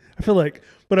 I feel like,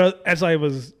 but as I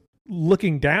was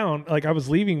looking down, like I was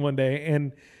leaving one day,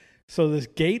 and so this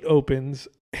gate opens,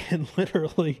 and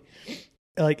literally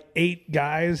like 8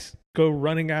 guys go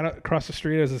running out across the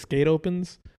street as this gate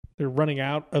opens. They're running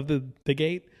out of the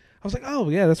gate. I was like, oh,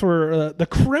 yeah, that's where the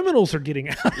criminals are getting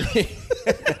out.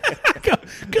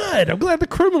 Good. I'm glad the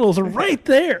criminals are right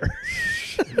there.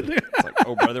 It's like,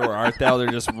 oh, brother, where art thou? They're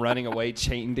just running away,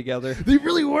 chained together. They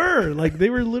really were. Like, they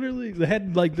were literally, they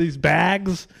had like these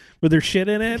bags with their shit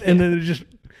in it, and then they just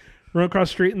run across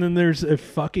the street, and then there's a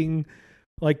fucking,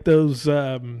 like those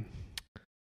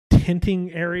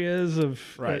tinting areas of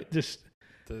Right. just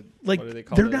What do they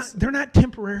call they're those? not they're not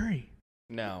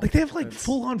No. like they have like It's-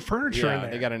 full on furniture in Yeah,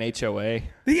 there. they got an HOA.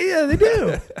 Yeah, they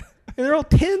do. And they're all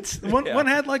tents. One Yeah. one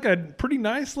had like a pretty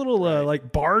nice little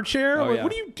like bar chair. Oh, I'm like, yeah.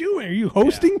 what are you doing? Are you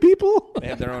hosting people? They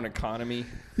have their own economy.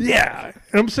 Yeah.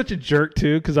 And I'm such a jerk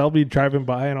too, because I'll be driving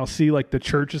by and I'll see like the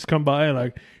churches come by and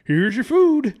like, here's your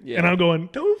food. Yeah. And I'm going,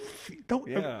 don't.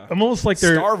 Yeah. I'm almost like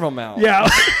they're Starve them out. Yeah.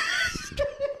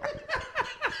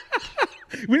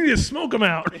 We need to smoke them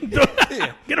out.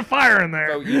 Get a fire in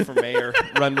there. Vote you for mayor.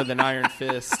 Run with an iron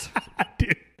fist.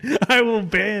 Dude, I will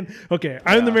ban. Okay,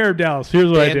 I'm Yeah. the mayor of Dallas. Here's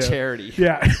what I Ban do. charity.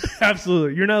 Yeah,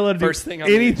 absolutely. You're not allowed to First do thing on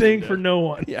the anything agenda. for no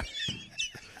one. Yeah.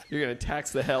 You're going to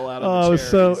tax the hell out of Oh, the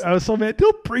charities. I was so mad.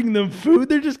 Don't bring them food.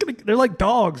 They're like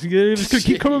dogs. They're just gonna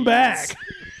keep coming Jeez. back.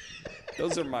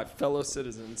 Those are my fellow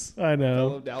citizens. I know.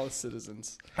 Fellow Dallas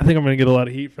citizens. I think I'm gonna get a lot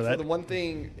of heat for So that. the one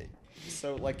thing,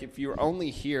 so like if you're only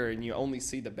here and you only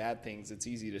see the bad things, it's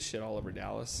easy to shit all over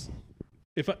Dallas.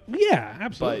 Yeah,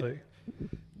 absolutely.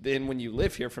 Then when you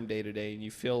live here from day to day and you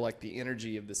feel like the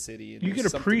energy of the city, and You there's can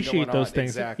something appreciate going those on,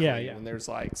 things. exactly. Yeah, yeah. And there's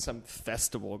like some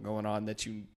festival going on that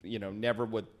you never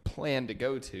would plan to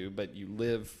go to, but you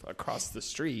live across the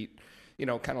street. Kind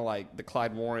of like the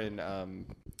Clyde Warren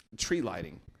tree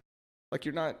lighting. Like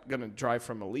you're not gonna drive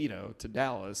from Aledo to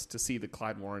Dallas to see the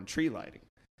Clyde Warren tree lighting.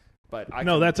 But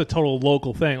That's a total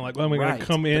local thing. Like when we're Right. gonna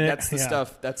come But in. That's the yeah.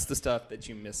 stuff. That's the stuff that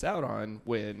you miss out on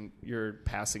when you're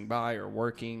passing by or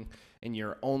working, and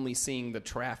you're only seeing the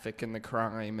traffic and the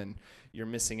crime, and you're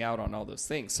missing out on all those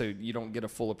things. So you don't get a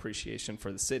full appreciation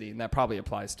for the city, and that probably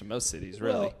applies to most cities,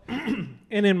 really.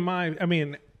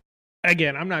 And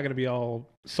again, I'm not going to be all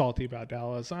salty about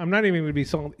Dallas. I'm not even going to be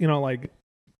salty, like,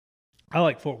 I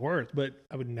like Fort Worth, but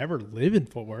I would never live in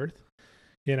Fort Worth,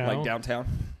 Like downtown,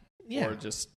 Yeah. or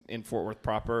just in Fort Worth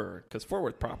proper, because Fort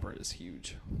Worth proper is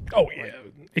huge. Oh,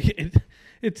 yeah.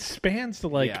 It spans to,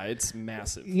 like, yeah, it's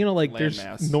massive. like Land there's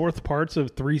mass. north parts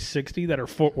of 360 that are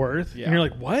Fort Worth. Yeah. And you're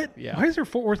like, what? Yeah. Why is there a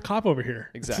Fort Worth cop over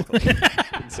here? Exactly,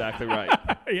 exactly right.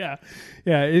 Yeah.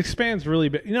 Yeah. It expands really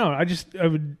big. I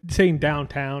would say in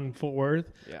downtown Fort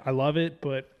Worth. Yeah. I love it,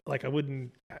 but like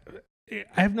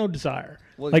I have no desire.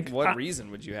 Well, Like, what I-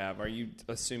 reason would you have? Are you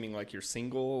assuming like you're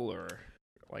single, or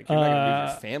like you're not going to leave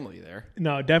your family there?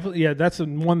 No, definitely. Yeah, that's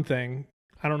one thing.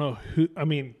 I don't know who. I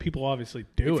mean, people obviously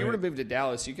do If you were to it. move to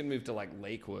Dallas, you can move to like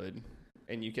Lakewood,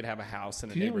 and you could have a house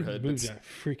in a You never neighborhood. moved But to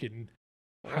freaking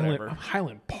whatever.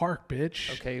 Highland Park,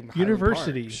 bitch. Okay, Highland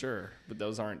University. Park, sure, but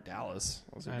those aren't Dallas.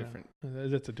 Those are I know. different.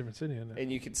 That's a different city, isn't it?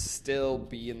 And you could still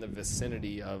be in the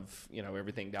vicinity of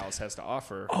everything Dallas has to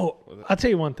offer. Oh, with it. I'll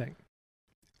tell you one thing.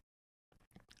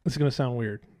 This is going to sound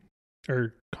weird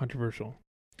or controversial.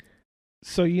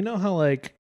 So you know how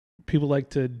like people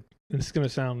like to it's going to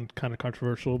sound kind of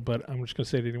controversial, but I'm just going to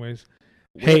say it anyways.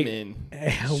 Women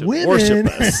should women. worship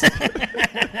us.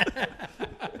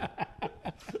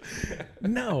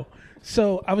 No.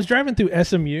 So I was driving through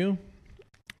SMU,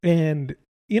 and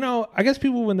I guess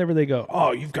people, whenever they go,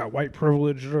 "Oh, you've got white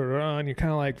privilege," and you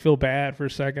kind of like feel bad for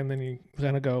a second, then you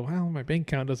kind of go, "Well, my bank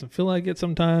account doesn't feel like it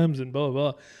sometimes," and blah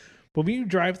blah blah. But when you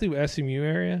drive through SMU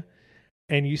area,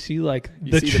 and you see like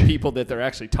the people that they're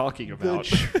actually talking about,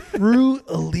 the true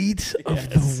elites of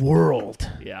the world.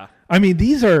 Yeah. I mean,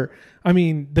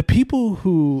 the people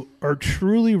who are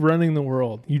truly running the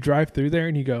world. You drive through there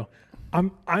and you go,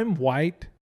 I'm white.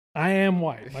 I am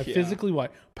white. I'm physically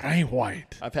white, but I ain't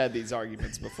white. I've had these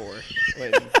arguments before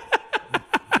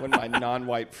when my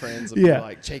non-white friends would be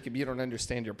like, Jacob, you don't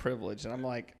understand your privilege. And I'm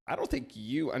like, I don't think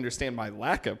you understand my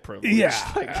lack of privilege.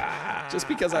 Yeah. Like, just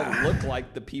because I look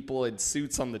like the people in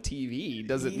suits on the TV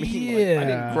doesn't mean like, I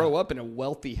didn't grow up in a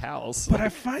wealthy house. But I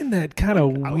find that kind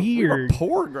of weird. We were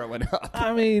poor growing up.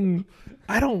 I mean,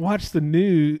 I don't watch the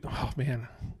news. Oh, man.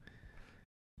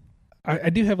 I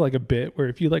do have like a bit where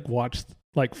if you like watch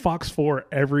like Fox 4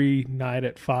 every night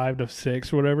at 5 to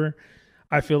 6 or whatever,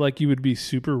 I feel like you would be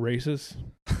super racist.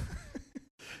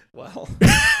 Well,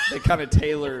 they kind of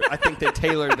I think they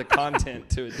tailor the content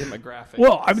to a demographic.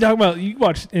 Well, I'm talking about, you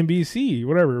watch NBC,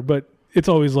 whatever, but it's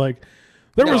always like,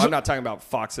 I'm not talking about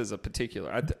Fox as a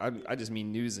particular. I just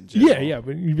mean news in general. Yeah,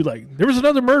 but you'd be like, there was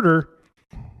another murder.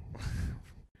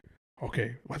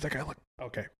 Okay, what's that guy look?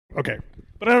 Okay.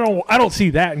 But I don't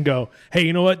see that and go, hey,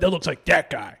 you know what? That looks like that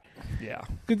guy. Yeah.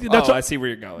 I see where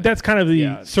you're going. That's kind of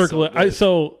the circle.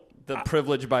 The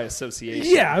privilege by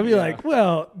association. Yeah, I'd be like,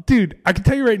 well, dude, I can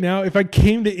tell you right now, if I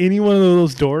came to any one of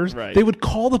those doors, they would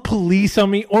call the police on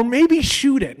me or maybe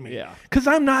shoot at me. Yeah. Because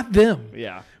I'm not them.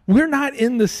 Yeah. We're not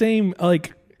in the same,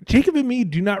 like, Jacob and me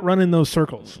do not run in those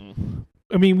circles. Mm-hmm.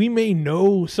 I mean, we may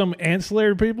know some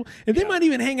ancillary people, and they might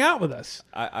even hang out with us.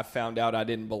 I found out I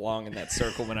didn't belong in that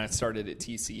circle when I started at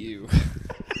TCU.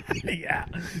 Yeah.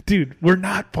 Dude, we're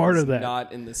not part of that.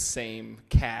 Not in the same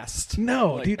cast.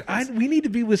 No, like, dude, we need to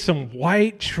be with some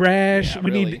white trash. Yeah,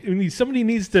 we need somebody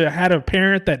needs to had a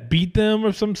parent that beat them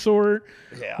of some sort.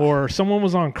 Yeah. Or someone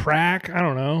was on crack. I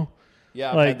don't know.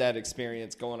 Yeah, I've had that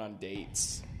experience going on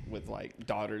dates with like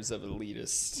daughters of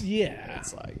elitists. Yeah.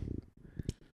 It's like,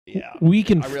 yeah,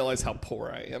 I realize how poor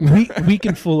I am. we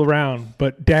can fool around,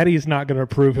 but Daddy is not going to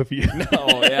approve of you.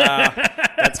 No, yeah,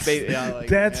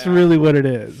 that's really what it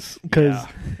is.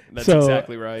 That's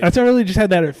exactly right. That's I really just had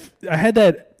that. I had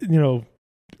that,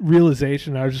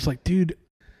 realization. I was just like, dude,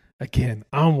 again,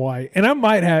 I'm white, and I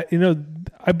might have,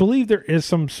 I believe there is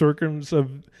some circums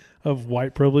of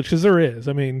white privilege, because there is.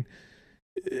 I mean,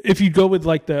 if you go with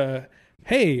like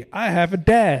hey, I have a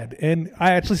dad, and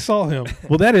I actually saw him.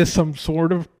 Well, that is some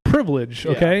sort of privilege,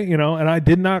 okay? And I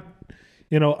did not,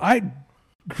 I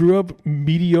grew up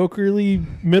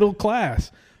mediocrely middle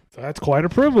class. So that's quite a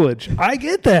privilege. I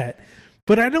get that.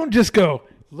 But I don't just go,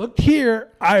 look here,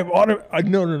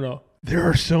 no. There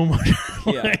are so much.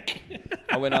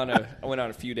 I went on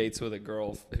a few dates with a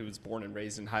girl who was born and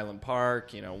raised in Highland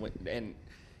Park, and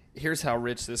here's how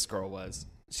rich this girl was.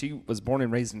 She was born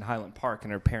and raised in Highland Park,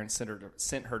 and her parents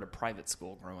sent her to private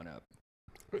school growing up.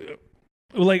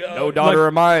 No daughter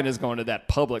of mine is going to that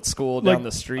public school down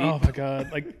the street. Oh my god!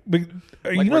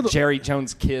 Where Jerry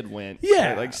Jones' kid went.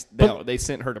 Yeah, they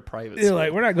sent her to private school.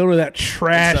 Like, we're not going to that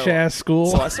trash ass school.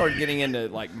 So I started getting into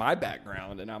like my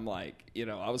background, and I'm like,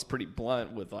 I was pretty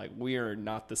blunt with like, we are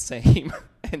not the same.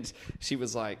 And she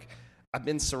was like, I've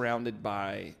been surrounded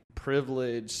by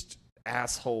privileged,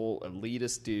 asshole,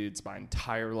 elitist dudes my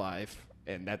entire life,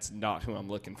 and that's not who I'm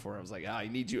looking for. I was like, I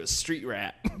need you a street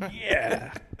rat.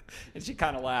 Yeah. And she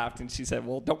kind of laughed, and she said,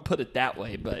 well, don't put it that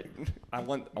way, but I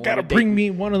gotta bring me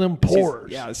one of them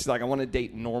pores. She's like, I want to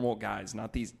date normal guys,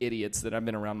 not these idiots that I've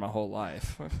been around my whole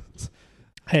life.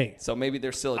 Hey. So maybe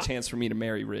there's still a chance for me to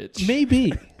marry rich.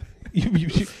 Maybe.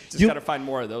 you got to find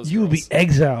more of those. You will be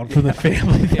exiled from the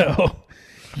family, though.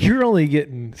 You're only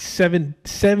getting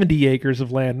 70 acres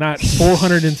of land, not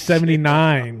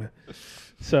 479.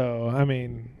 So, I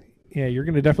mean, you're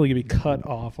going to definitely be cut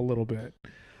off a little bit.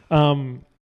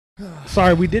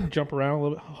 Sorry, we did jump around a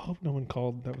little bit. I hope no one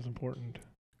called. That was important.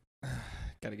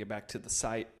 Got to get back to the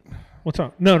site. What's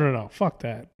up? No. Fuck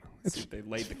that. They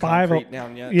laid the concrete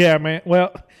down yet? Yeah, man.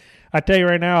 Well, I tell you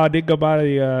right now, I did go by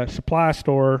the supply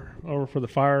store over for the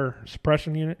fire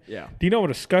suppression unit. Yeah. Do you know what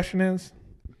a scussion is?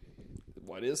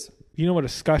 What is? You know what a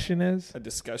scussion is? A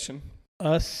discussion?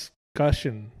 A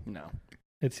scussion. No.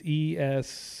 It's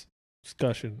E-S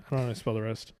scussion. I don't know how to spell the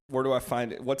rest. Where do I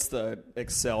find it? What's the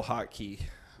Excel hotkey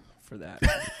for that?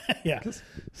 Yeah.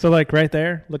 So like right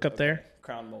there, look up there.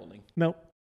 crown molding. Nope.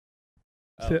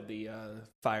 Oh, the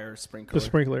fire sprinkler. The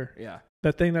sprinkler. Yeah.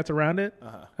 That thing that's around it,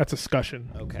 Uh-huh. that's a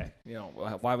scushion. Okay.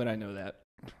 Why would I know that?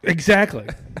 Exactly.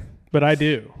 But I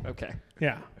do. Okay.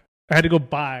 Yeah. I had to go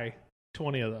buy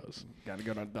 20 of those. Got to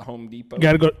go to the Home Depot.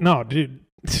 Got to go. No, dude.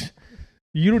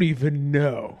 You don't even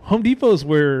know. Home Depot's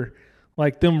where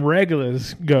like them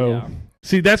regulars go. Yeah.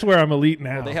 See, that's where I'm elite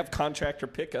now. Well, they have contractor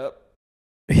pickup.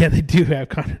 Yeah, they do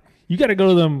have You got to go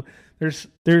to them. There's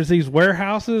these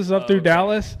warehouses up through okay.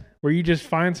 Dallas where you just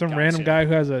find some random guy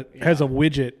who has a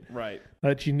widget Right.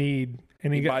 that you need,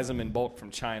 and He buys them in bulk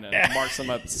from China, marks them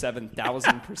up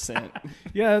 7,000%.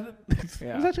 yeah, it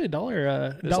Yeah. was actually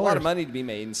 $1. There's a lot of money to be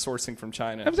made in sourcing from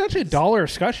China. That was actually $1 a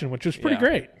scushion, which was pretty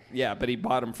great. Yeah, but he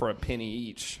bought them for a penny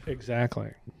each.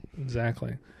 Exactly.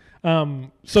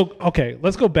 So okay,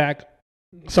 let's go back.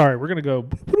 Sorry, we're gonna go.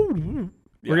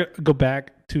 We're gonna go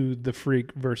back to the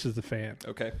freak versus the fan,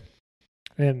 Okay.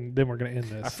 and then we're gonna end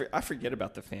this. I forget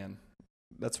about the fan.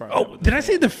 That's right. Oh, did I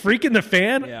say the freak and the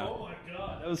fan? Yeah. Oh my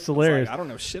god, that was It's hilarious. like, I don't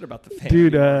know shit about the fan.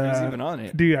 Dude, Who's even on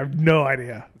it? Dude, I have no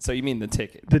idea. So you mean the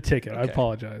ticket? The ticket. I Okay.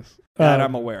 apologize. That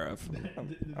I'm aware of.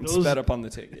 I'm those- sped up on the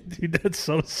ticket. Dude, that's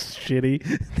so shitty.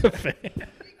 The fan.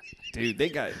 Dude, they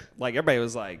got, like, everybody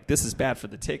was like, this is bad for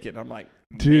the ticket. I'm like,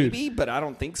 Dude. maybe, but I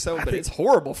don't think so. But it's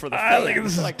horrible for the I fan. think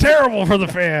this is Like, terrible for the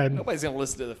fan. nobody's going to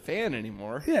listen to the fan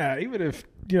anymore. Yeah, even if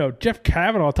Jeff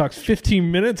Kavanaugh talks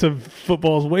 15 minutes of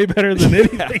football is way better than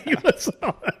anything you listen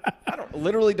on. I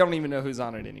literally don't even know who's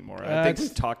on it anymore. I think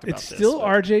we've talked about it's this. still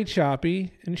but RJ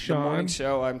Choppy and The morning Sean.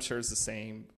 show, I'm sure, is the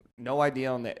same. No idea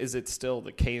on that. Is it still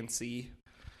the KNC?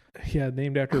 Yeah,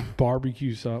 named after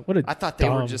barbecue sauce. What a I thought they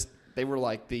were dumb- they were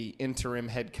like the interim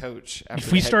head coach after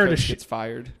we the head started coach a gets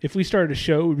fired. If we started a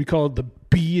show, it would be called the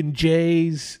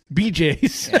BJ's.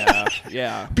 Yeah,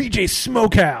 yeah. BJ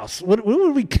Smokehouse. What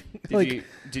would we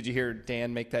Did you hear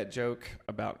Dan make that joke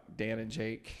about Dan and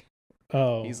Jake?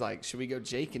 Oh, He's like, should we go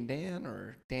Jake and Dan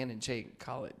or Dan and Jake?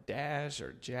 Call it Dash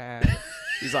or Jag?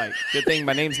 He's like, good thing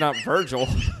my name's not Virgil.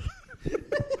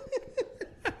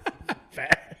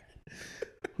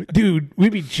 dude,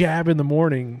 we'd be Jab in the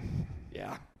morning.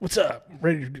 Yeah. What's up?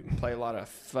 Ready to do? Play a lot of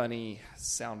funny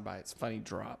sound bites, funny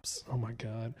drops. Oh my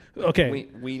god. Okay.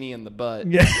 Weenie in the butt.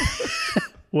 Yeah.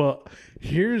 Well,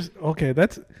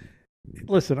 that's.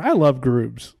 Listen, I love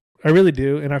Groobs. I really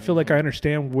do, and I feel like I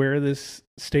understand where this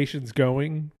station's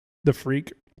going. The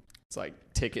freak. It's like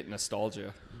ticket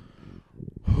nostalgia.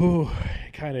 Ooh,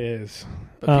 it kind of is.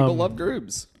 But people love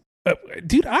Groobs.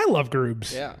 Dude, I love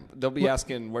Groobs. Yeah. They'll be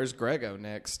asking, where's Grego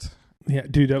next? Yeah,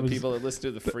 dude, that was People that listen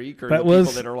to the freak or that the was-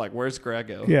 people that are like, where's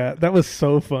Grego? yeah, that was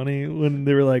so funny when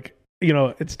they were like,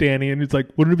 it's Danny, and it's like,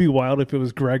 wouldn't it be wild if it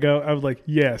was Grego? I was like,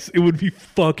 yes, it would be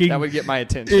fucking. That would get my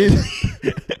attention.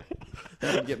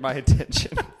 That would get my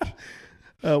attention.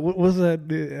 What was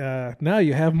that? Now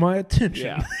you have my attention.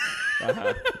 Yeah.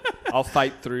 Uh-huh. I'll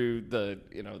fight through the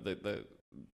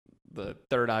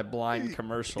Third Eye Blind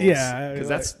commercials. Yeah,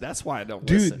 because that's why I don't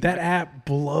Dude, listen. that app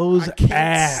blows I can't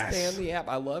ass. stand the app.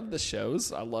 I love the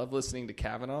shows. I love listening to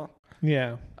Kavanaugh.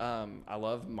 Yeah. I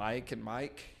love Mike and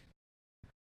Mike.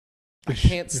 The I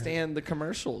can't stand the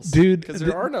commercials, Dude, because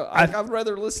there are no. I'd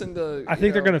rather listen to. I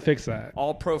think they're going to fix that.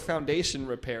 All Pro Foundation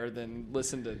Repair than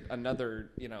listen to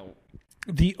another,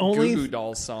 The Goo only Goo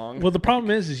Dolls song. well, the problem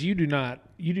is you do not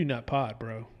pod,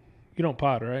 bro. You don't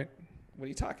pod, right? What are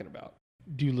you talking about?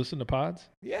 Do you listen to pods?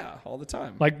 Yeah, all the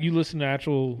time. Like you listen to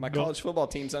actual My college football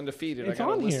team's undefeated. It's I got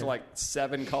a on list here. of like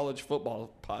 7 college football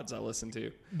pods I listen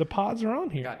to. The pods are on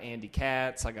I here. got Andy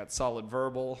Katz. I got Solid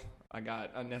Verbal. I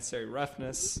got Unnecessary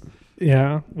Roughness.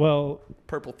 Yeah. Well,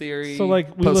 Purple Theory. So,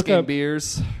 like, we Post look Game up-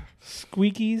 Beers.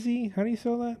 Squeak Easy. How do you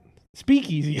spell that?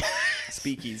 Speakeasy.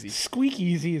 Speakeasy. Squeak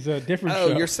Easy is a different Oh,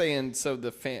 show. you're saying so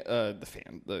the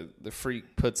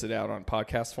freak puts it out on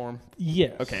podcast form?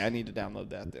 Yes. Okay, I need to download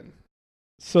that then.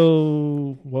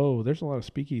 So, whoa, there's a lot of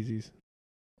speakeasies.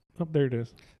 Oh, there it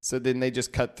is. So then they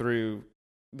just cut through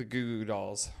the Goo Goo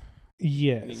Dolls.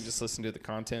 Yes. And you can just listen to the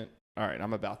content. All right,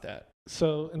 I'm about that.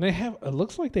 So, and it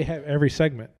looks like they have every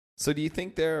segment. So do you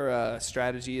think their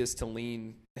strategy is to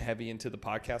lean heavy into the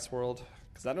podcast world?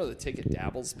 Because I know the ticket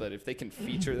dabbles, but if they can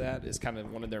feature that as kind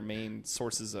of one of their main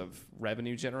sources of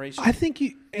revenue generation, I think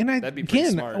That'd be pretty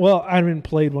again, smart. well, I haven't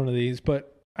played one of these,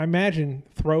 but I imagine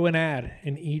throw an ad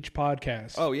in each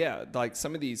podcast. oh yeah, like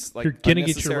some of these, like You're gonna get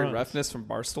your Unnecessary runs. Roughness from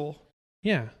Barstool,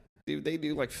 Yeah. dude, they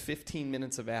do like 15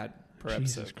 minutes of ad per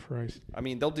Jesus episode. Christ. I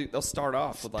mean, they'll start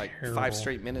off with like terrible. 5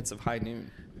 straight minutes of High Noon.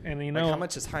 And Like, how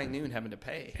much is High Noon having to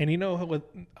pay? And you know what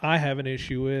I have an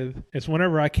issue with? It's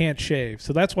whenever I can't shave.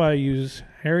 So that's why I use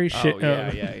Harry shit. Oh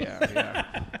yeah.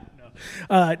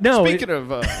 No. Speaking of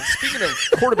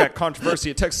quarterback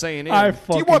controversy at Texas A&M, do you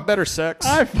fucking- want better sex?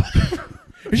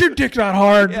 Is your dick not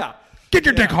hard? Yeah. Get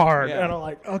your dick hard. Yeah. And I'm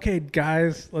like, okay,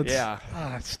 guys, let's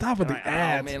stop with the Oh,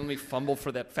 ads. man, let me fumble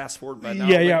for that fast forward button.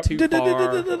 Yeah, I yeah. went too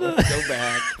far. Let's go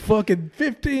back. Fucking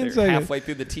 15 They're seconds. halfway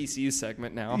through the TCU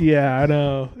segment now. Yeah, I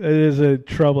know. It is a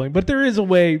troubling. But there is a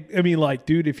way. I mean, like,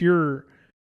 dude,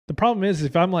 the problem is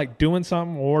if I'm like doing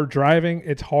something or driving,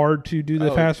 it's hard to do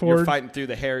the fast forward. You're fighting through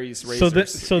the Harry's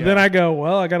razors. So then I go,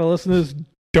 well, I got to listen to this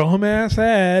dumbass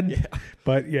ad. Yeah.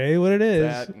 But yay, what it is.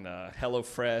 That and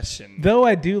HelloFresh and Though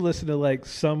I do listen to like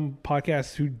some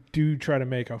podcasts who do try to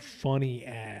make a funny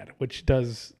ad, which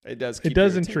does it does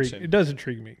intrigue. It does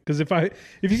intrigue me because if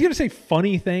he's gonna say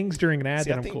funny things during an ad,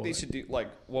 then I I'm think cool. they should do like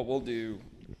what we'll do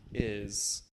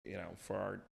is for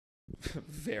our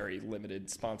very limited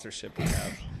sponsorship we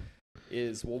have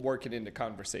is we'll work it into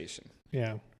conversation.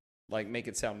 Yeah. Like make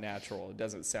it sound natural. It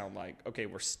doesn't sound like okay,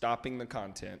 we're stopping the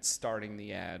content, starting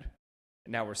the ad.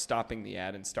 Now we're stopping the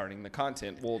ad and starting the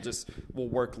content. We'll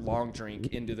work long drink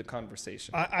into the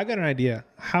conversation. I got an idea.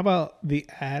 How about the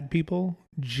ad people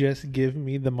just give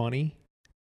me the money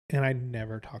and I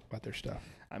never talk about their stuff?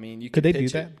 I mean, you could they do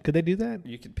pitch that? it. Could they do that?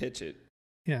 You could pitch it.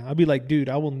 Yeah, I'll be like, dude,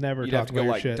 I will never You'd talk have to about go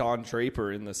your like shit. Don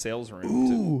Draper in the sales room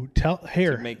Ooh,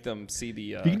 to make them see the.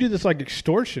 you can do this like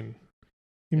extortion.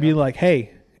 You can be like,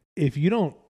 hey, if you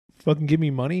don't fucking give me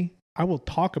money, I will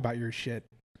talk about your shit.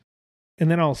 And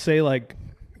then I'll say like,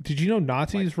 did you know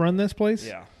Nazis run this place?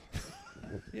 Yeah.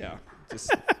 Yeah.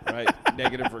 Just right.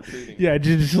 Negative recruiting. Yeah,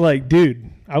 just like, dude,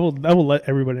 I will let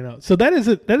everybody know. So that is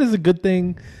a good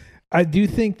thing. I do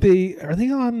think are they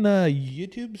on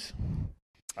YouTube's?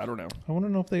 I don't know. I want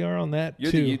to know if they are on that You're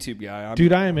too. the YouTube guy.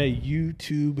 Dude, I am a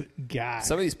YouTube guy.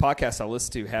 Some of these podcasts I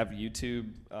listen to have YouTube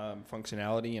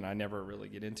functionality, and I never really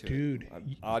get into Dude.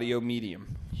 it. Audio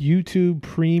medium. YouTube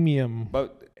Premium.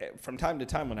 But from time to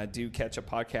time, when I do catch a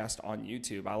podcast on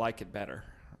YouTube, I like it better.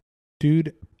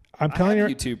 Dude, I'm telling you.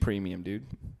 YouTube Premium, dude.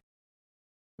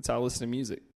 That's how I listen to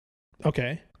music.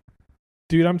 Okay.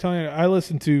 Dude, I'm telling you, I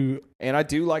listen to. And I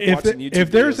do like If watching the- YouTube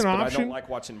if there's videos, an but I option- don't like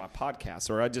watching my podcasts,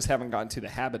 or I just haven't gotten to the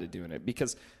habit of doing it.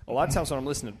 Because a lot of times when I'm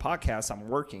listening to podcasts, I'm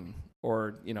working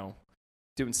or,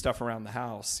 doing stuff around the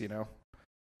house,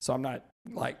 So I'm not,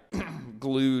 like,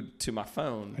 glued to my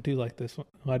phone. I do like this one.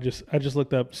 I just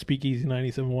looked up Speakeasy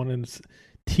 97.1 and it's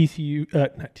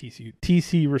not TCU.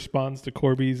 TC responds to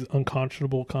Corby's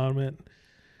unconscionable comment.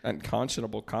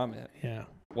 Unconscionable comment. Yeah.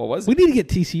 What was We it? need to get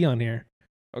TC on here.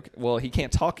 Okay. Well, he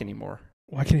can't talk anymore.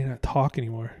 Why can he not talk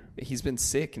anymore? He's been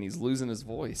sick and he's losing his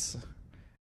voice.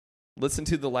 Listen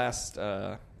to the last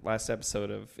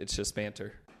episode of It's Just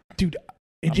Banter. Dude,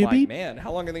 I'm Jimmy, like, man,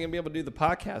 how long are they going to be able to do the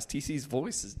podcast? TC's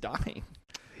voice is dying.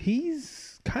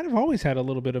 he's kind of always had a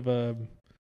little bit of a...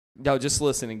 No, just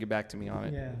listen and get back to me on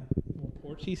it. Yeah.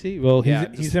 Poor TC. Well,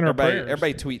 he's in our prayers.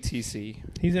 Everybody tweet TC.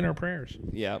 He's in our prayers.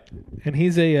 Yep. And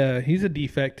he's a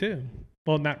defect too.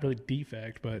 Well, not really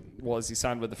defect, but Well, is he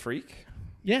signed with the Freak?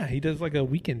 yeah, he does like a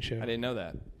weekend show. I didn't know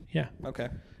that. Yeah. Okay.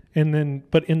 And then,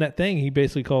 but in that thing, he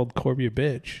basically called Corby a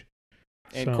bitch.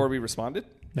 And So- Corby responded?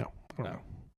 No, I don't No. know.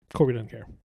 Corby doesn't care.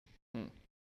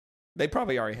 They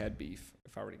probably already had beef,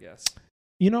 if I were to guess.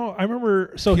 You know, I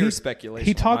remember. So Pure he speculation.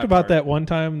 he on talked my about part. that one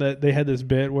time that they had this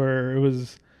bit where it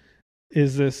was,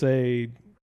 is this a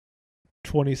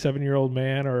 27-year-old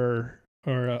man or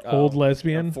an old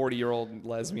lesbian? A 40-year-old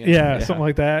lesbian. Yeah, something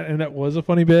like that. And that was a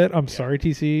funny bit. I'm sorry,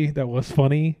 TC. That was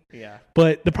funny. Yeah.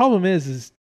 But the problem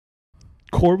is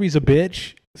Corby's a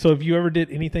bitch. So if you ever did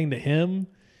anything to him,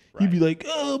 you'd be like,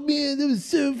 oh, man, that was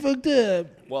so fucked up.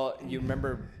 Well, you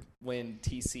remember when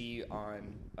TC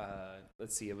on,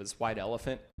 let's see, it was White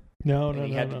Elephant? No, and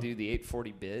he had to do the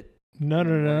 840 bit?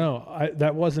 No.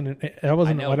 That wasn't I know, White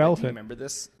but do you Elephant. remember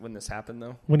this, when this happened,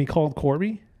 though? When he called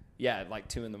Corby? Yeah, at like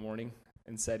 2 a.m.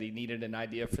 and said he needed an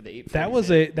idea for the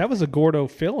 840 That was a Gordo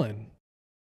fill-in.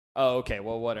 Oh, okay.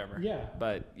 Well, whatever. Yeah.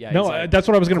 But yeah. No, he's like, that's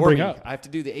what I was going to bring "Corby, up. I have to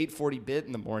do the 840 bit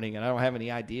in the morning, and I don't have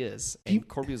any ideas. And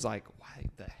Corby was like, "Why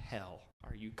the hell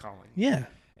are you calling?" Yeah.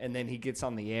 And then he gets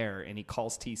on the air and he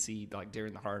calls TC like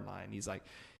during the hard line. He's like,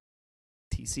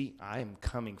 "TC, I am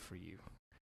coming for you."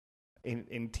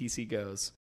 And TC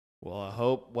goes, "Well, I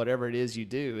hope whatever it is you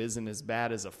do isn't as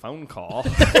bad as a phone call."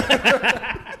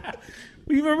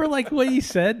 You remember like what he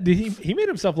said? He made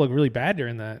himself look really bad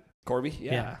during that. Corby,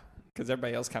 yeah. because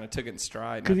everybody else kind of took it in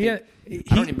stride. Because I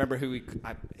don't even remember who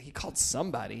he called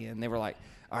somebody, and they were like,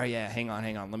 "Oh yeah, hang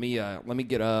on. Let me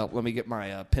get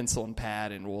my pencil and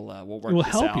pad, and we'll work We'll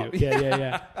this help out." you.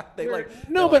 Yeah.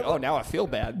 Oh, now I feel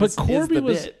bad. But This is Corby the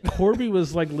was bit. Corby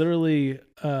was like literally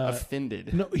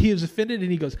Offended. No, he was offended,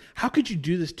 and he goes, "How could you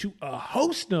do this to a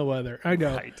host? No other." I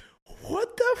go, Right.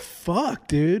 "What the fuck,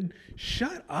 dude?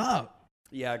 Shut up."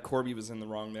 Yeah, Corby was in the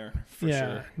wrong there for yeah,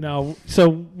 sure. no. So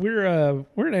we're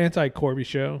an anti-Corby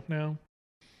show now.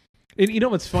 And you know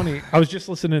what's funny? I was just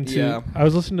listening to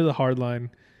the Hardline,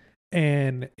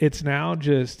 and it's now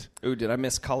just Ooh, did I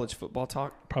miss college football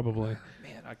talk? probably.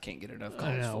 Man, I can't get enough I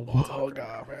college know. football Oh talk.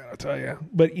 god, man, I tell you.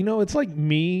 But you know, it's like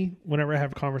me whenever I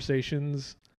have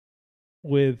conversations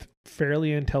with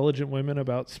fairly intelligent women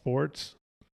about sports.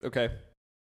 Okay.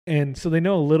 And so they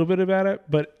know a little bit about it,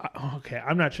 but okay,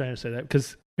 I'm not trying to say that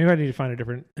because maybe I need to find a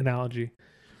different analogy.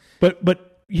 But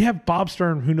you have Bob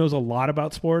Stern who knows a lot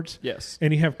about sports, Yes.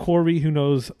 and you have Corby who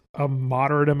knows a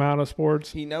moderate amount of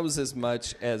sports. He knows as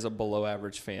much as a below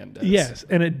average fan does. Yes,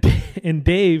 and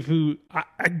Dave who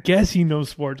I guess he knows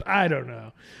sports. I don't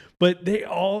know, but they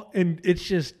all, and it's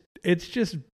just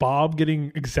Bob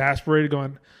getting exasperated,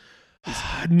 going,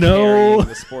 Carrying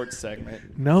the sports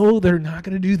segment. no, they're not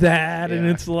going to do that, and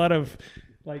Yeah. it's a lot of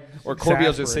like. Or Corby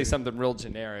will just say exasperating. something real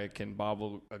generic, and Bob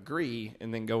will agree,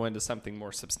 and then go into something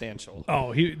more substantial.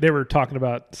 Oh, they were talking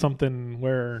about something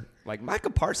where Like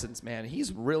Micah Parsons, man,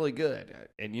 he's really good.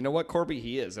 And you know what, Corby?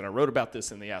 He is. And I wrote about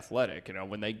this in The Athletic. You know,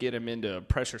 when they get him into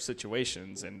pressure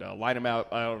situations and line him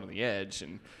out on the edge.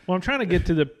 And well, I'm trying to get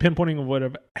to the pinpointing of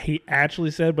what he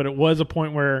actually said, but it was a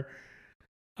point where,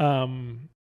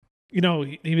 you know,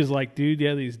 he was like, dude,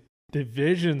 yeah, these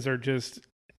divisions are just,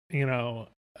 you know,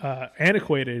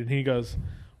 antiquated. And he goes,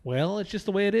 well, it's just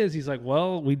the way it is. He's like,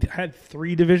 well, we had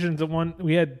three divisions at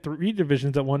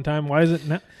one time. Why is it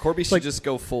not? Corby should like- just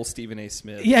go full Stephen A.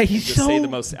 Smith. Yeah, and he's just say so- the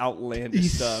most outlandish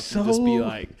he's stuff and just be so-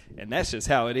 like, and that's just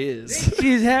how it is. This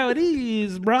is how it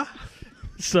is, bruh.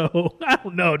 So I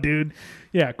don't know, dude.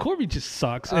 Yeah, Corby just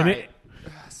sucks. All and right.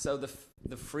 So the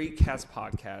Freecast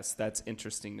podcast, that's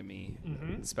interesting to me,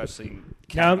 especially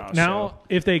Kavanaugh's now show.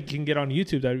 if they can get on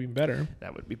YouTube, that'd be better.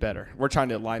 That would be better. We're trying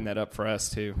to line that up for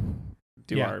us too.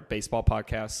 Do Yeah. our baseball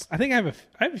podcast. I think I have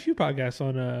a few podcasts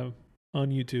on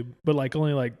YouTube, but like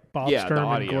only like Bob Yeah, Stern the and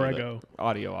audio, Gorego. the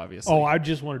audio, obviously. Oh, I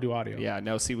just want to do audio. yeah.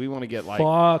 No, see, we want to get like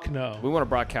Fuck no. we want to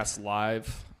broadcast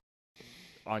live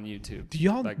on YouTube. Do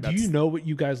y'all? Like, do that's- you know what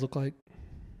you guys look like?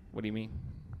 What do you mean?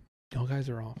 Y'all guys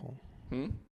are awful.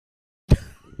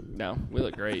 No, we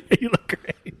look great. You look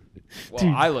great. Well,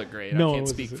 Dude, I look great. no, I it can't was-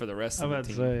 speak for the rest I'm of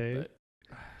the about to team. say-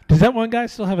 but Does that one guy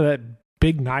still have that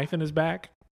big knife in his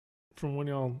back from when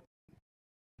y'all?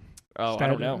 I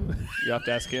Stabbed don't know. him? You have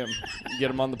to ask him.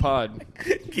 Get him on the pod.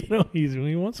 You know,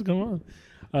 he wants to come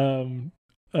on.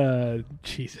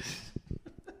 Jesus.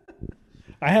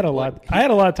 I had a lot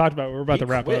talked about. We're about to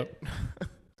wrap up.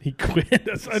 He quit.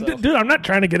 Dude, I'm not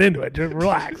trying to get into it. Just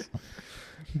relax.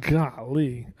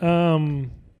 Golly.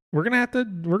 We're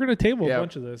gonna table Yeah. a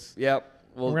bunch of this. Yep.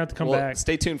 We're gonna have to come back.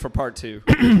 Stay tuned for part 2.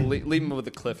 Leave him with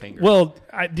a cliffhanger. Well,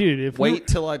 dude, if Wait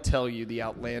till I tell you the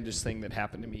outlandish thing that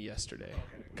happened to me yesterday.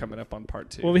 Coming up on part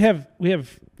 2. Well, we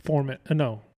have 4 minutes.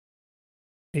 No,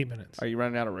 8 minutes. Are you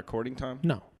running out of recording time?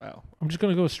 No, Oh. I'm just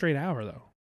gonna go a straight hour though.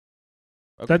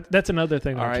 Okay. That's another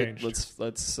thing that All right. changed.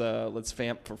 Let's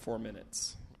vamp for 4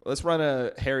 minutes. Let's run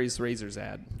a Harry's Razors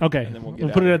ad. Okay, and then we'll we'll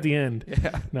get put out it of at the end.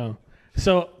 Yeah. No.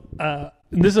 So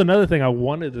this is another thing I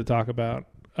wanted to talk about.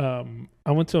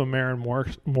 I went to a Maren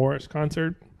Morris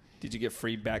concert. Did you get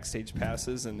free backstage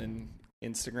passes and then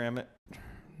Instagram it?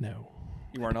 No,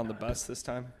 You weren't on the bus this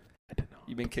time? I did not.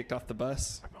 You been kicked off the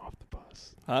bus? I'm off the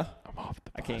bus. Huh? I'm off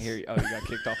the bus. I can't hear you. Oh, you got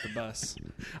kicked off the bus.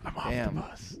 I'm off Damn. the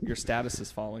bus. Your status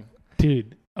is falling.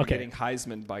 Dude, You're okay. getting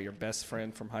Heisman by your best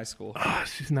friend from high school.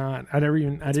 She's not. I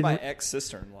It's didn't. my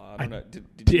ex-sister-in-law. I don't I know.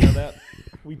 Did you know that?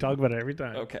 We talk about it every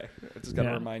time. Okay. I just got to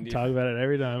remind you. Talk about it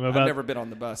every time. I've About never been on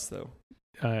the bus, though.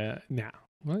 nah.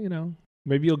 Well, you know,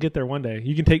 maybe you'll get there one day.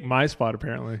 You can take my spot,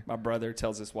 apparently. My brother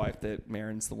tells his wife that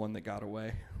Maren's the one that got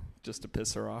away just to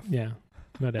piss her off. Yeah,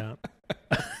 no doubt.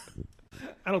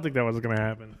 I don't think that was going to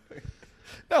happen.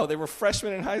 No, they were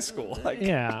freshmen in high school. Like,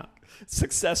 Yeah,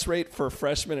 success rate for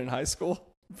freshmen in high school,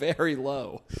 very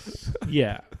low.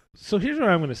 yeah. So here's what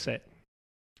I'm going to say.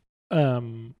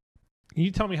 You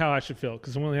tell me how I should feel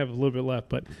because I only have a little bit left.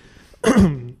 But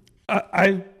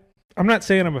I'm not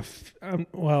saying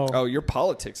well. Oh, your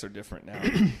politics are different now.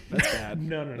 That's bad.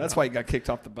 No. That's why you got kicked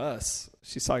off the bus.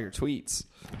 She saw your tweets.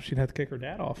 She'd have to kick her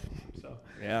dad off. So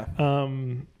Yeah.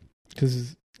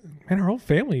 because man, her whole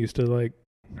family used to like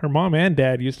Her mom and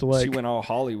dad used to like. She went all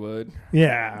Hollywood.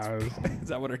 Yeah. Is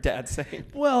that what her dad's saying?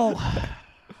 Well,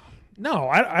 no,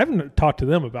 I haven't talked to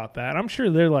them about that. I'm sure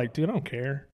they're like, dude, I don't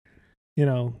care. You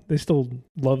know, they still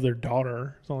love their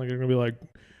daughter. It's not like they're going to be like,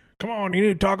 come on, you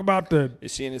need to talk about the.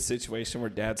 Is she in a situation where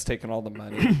dad's taking all the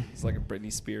money? It's like a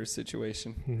Britney Spears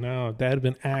situation. No, dad had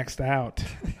been axed out,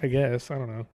 I guess. I don't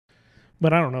know.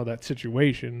 But I don't know that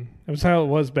situation. That was how it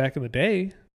was back in the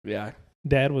day. Yeah.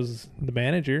 Dad was the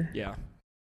manager. Yeah.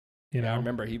 You know? I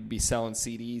remember he'd be selling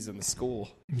CDs in the school.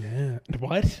 Yeah.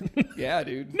 What? Yeah,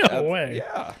 dude. No way.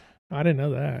 Yeah. I didn't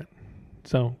know that.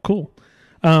 So, cool.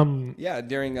 Yeah,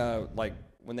 during like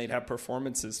when they'd have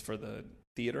performances for the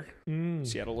theater,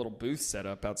 she had a little booth set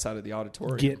up outside of the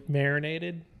auditorium. Get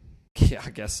marinated? Yeah, I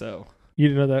guess so. You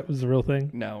didn't know that was the real thing?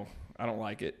 No, I don't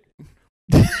like it.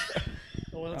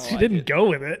 Well, I she like didn't it. go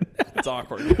with it. It's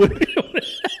awkward.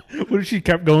 What if she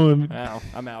kept going? Wow,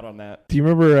 I'm out on that. Do you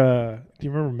remember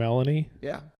Melanie?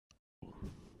 Yeah.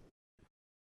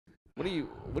 What are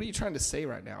you trying to say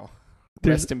right now?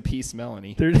 There's- Rest in peace,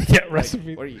 Melanie. Yeah, Like,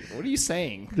 recipe. what are you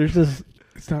saying? There's this.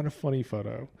 It's not a funny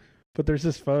photo, but there's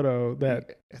this photo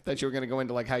that, I thought you were going to go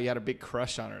into like how you had a big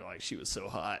crush on her, like she was so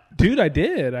hot. dude, I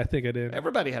did. I think I did.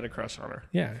 Everybody had a crush on her.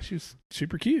 Yeah, she was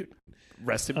super cute.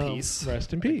 Rest in peace.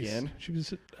 Rest in peace. Again. She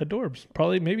was adorbs.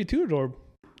 Probably maybe two adorbs.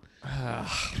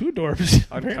 Two adorbs.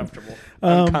 Uncomfortable.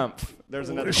 Um, There's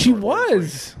another. She word for you.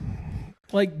 was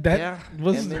like that. Yeah,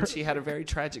 Was and then her, she had a very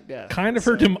tragic death. kind of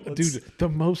So her. let's- Dude, the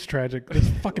most tragic. It's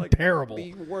fucking like, terrible.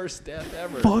 The worst death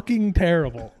ever. Fucking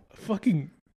terrible.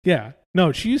 Fucking yeah.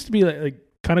 No, she used to be like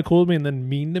kind of cool to me, and then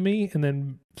mean to me, and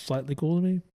then slightly cool to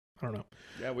me. I don't know.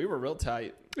 Yeah, we were real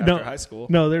tight after high school.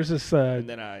 No, there's this. And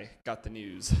then I got the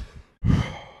news.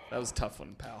 That was a tough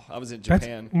one, pal. I was in That's,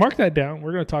 Japan. mark that down.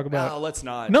 We're going to talk about. No, let's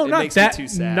not. No, it not makes that. Me too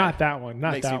sad. Not that one. Not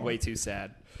It makes that me one. way too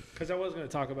sad. Because I was going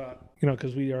to talk about,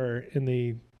 because we are in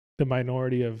the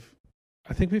minority of.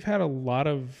 I think we've had a lot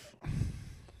of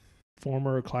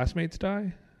former classmates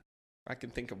die. I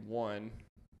can think of one.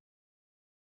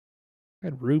 I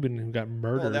had Ruben who got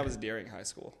murdered. Well, that was during high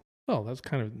school. Oh, that's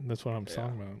what I'm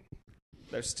talking about.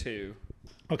 There's two.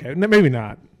 Okay, maybe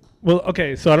not. Well,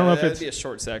 okay, so I don't know if that'd it's be a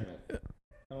short segment.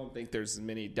 I don't think there's as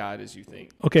many died as you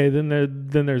think. okay. Then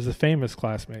there's the famous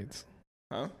classmates.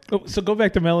 Huh? Oh, so go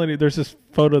back to Melanie. There's this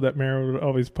photo that Maren would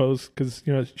always post because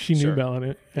she knew Sure.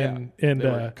 Melanie and They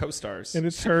were co-stars. and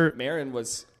it's her. Marin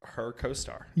was her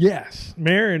co-star. Yes,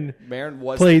 Maren Marin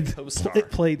was played the co-star.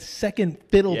 played second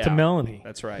fiddle to Yeah. Melanie.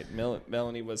 That's right.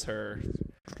 Melanie was her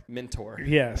mentor.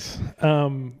 Yes,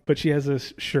 but she has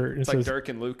this shirt and It's it like says Dirk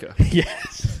and Luca.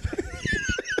 yes.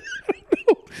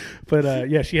 But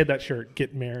yeah, she had that shirt.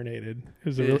 Get marinated. It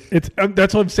was a real, it's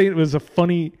that's what I'm saying. It was a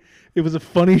funny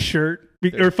shirt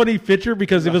or funny picture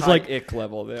because it was like ick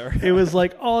level there. it was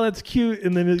like, oh, that's cute,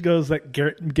 and then it goes like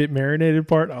get marinated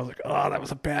part. I was like, oh, that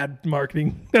was a bad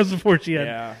marketing. That was before she had.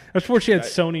 Yeah. That was before she had That-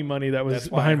 Sony money that was That's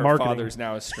why behind her marketing. father's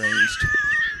now estranged.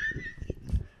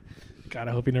 God,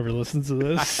 I hope he never listens to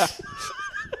this.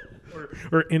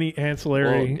 or any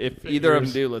ancillary. Well, if either of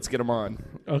them do, let's get them on.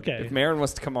 Okay. If Marin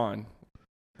wants to come on,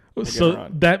 get her So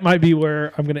on. that might be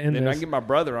where I'm going to end then I this. can get my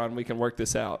brother on. We can work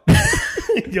this out.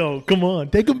 Yo, come on,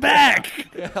 take him back.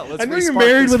 Yeah, let's I know you're respark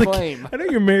married this with flame. I know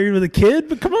you're married with a kid,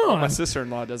 but come on. My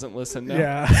sister-in-law doesn't listen now.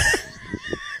 Yeah.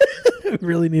 We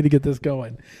really need to get this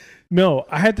going. No,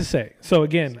 I had to say. So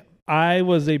again, I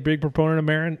was a big proponent of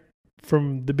Marin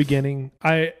from the beginning.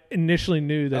 I initially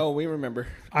knew that. Oh, we remember.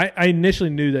 I initially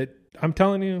knew that. I'm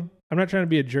telling you, I'm not trying to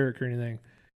be a jerk or anything.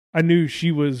 I knew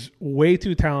she was way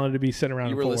too talented to be sitting around.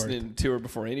 You were in Fort Worth. listening to her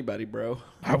before anybody, bro.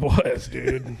 I was,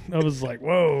 dude. I was like,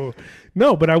 whoa.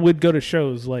 No, but I would go to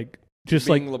shows like just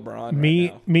Being like LeBron. me-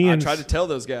 right now. me I and- tried to tell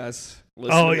those guys.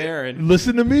 Listen oh, to yeah, Marin.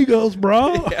 listen to Migos,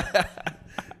 bro.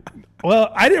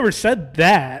 Well, I never said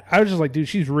that. I was just like, dude,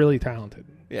 she's really talented.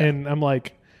 Yeah. And I'm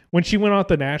like, when she went off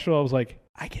the Nashville, I was like,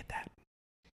 I get that.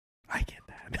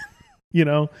 You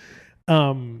know?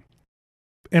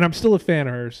 And I'm still a fan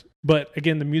of hers. But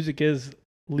again, the music is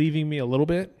leaving me a little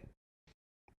bit.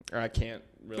 I can't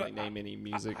really name any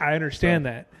music. I understand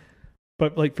that.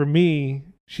 But like for me,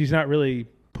 she's not really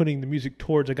putting the music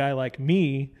towards a guy like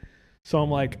me. So I'm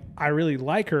like, I really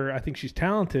like her. I think she's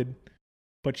talented,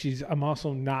 but I'm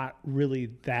also not really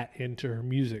that into her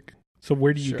music. So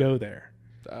where do you Sure. go there?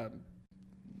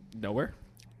 Nowhere.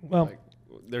 Well, Like,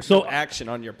 there's so- no action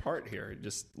on your part here.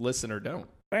 Just listen or don't.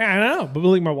 I know, but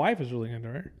like my wife is really into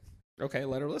her. Okay,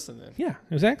 let her listen then. Yeah,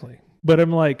 exactly. But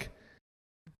I'm like,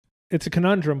 it's a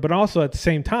conundrum. But also at the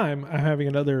same time, I'm having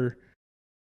another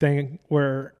thing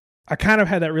where I kind of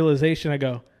had that realization. I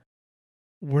go,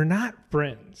 we're not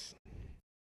friends.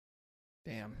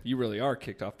 Damn, you really are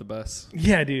kicked off the bus.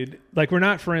 Yeah, dude. Like, we're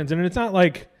not friends. And it's not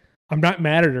like I'm not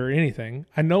mad at her or anything.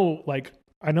 I know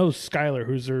Skylar,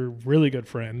 who's her really good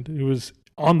friend, who was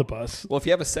on the bus. Well, if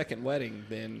you have a second wedding,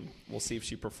 then we'll see if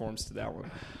she performs to that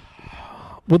one.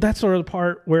 Well, that's sort of the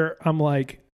part where I'm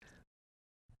like,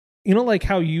 you know, like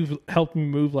how you've helped me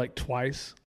move like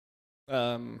twice?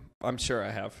 I'm sure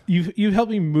I have. You've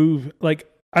helped me move. Like,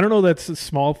 I don't know, that's a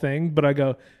small thing, but I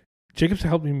go, Jacob's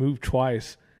helped me move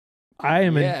twice.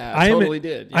 I'm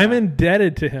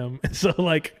indebted to him. So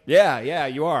like, yeah,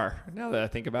 you are. Now that I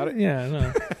think about it. Yeah,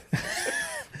 no.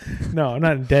 No, I'm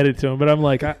not indebted to him, but I'm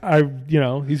like,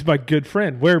 he's my good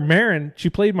friend. Where Marin, she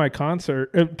played my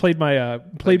concert, played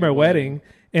my wedding,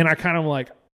 and I kind of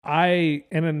like,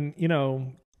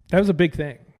 that was a big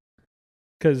thing.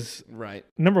 Because, right,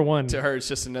 number one, to her, it's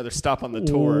just another stop on the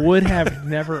tour. Would have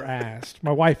never asked.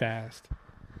 My wife asked,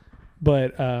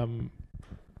 but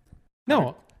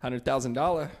no,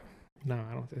 $100,000. No,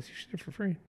 I don't. You should do it for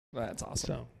free. That's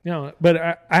awesome. So,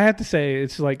 but I have to say,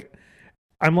 it's like,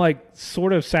 I'm like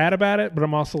sort of sad about it, but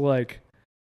I'm also like,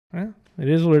 well, it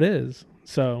is what it is.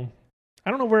 So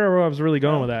I don't know where I was really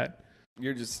going with that.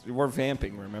 We're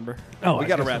vamping, remember? Oh, we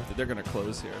got to wrap it. They're going to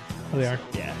close here. Oh, they are?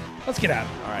 Yeah. Let's get out.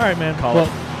 All right, man. Call well,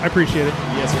 it. I appreciate it.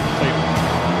 Yes, sir.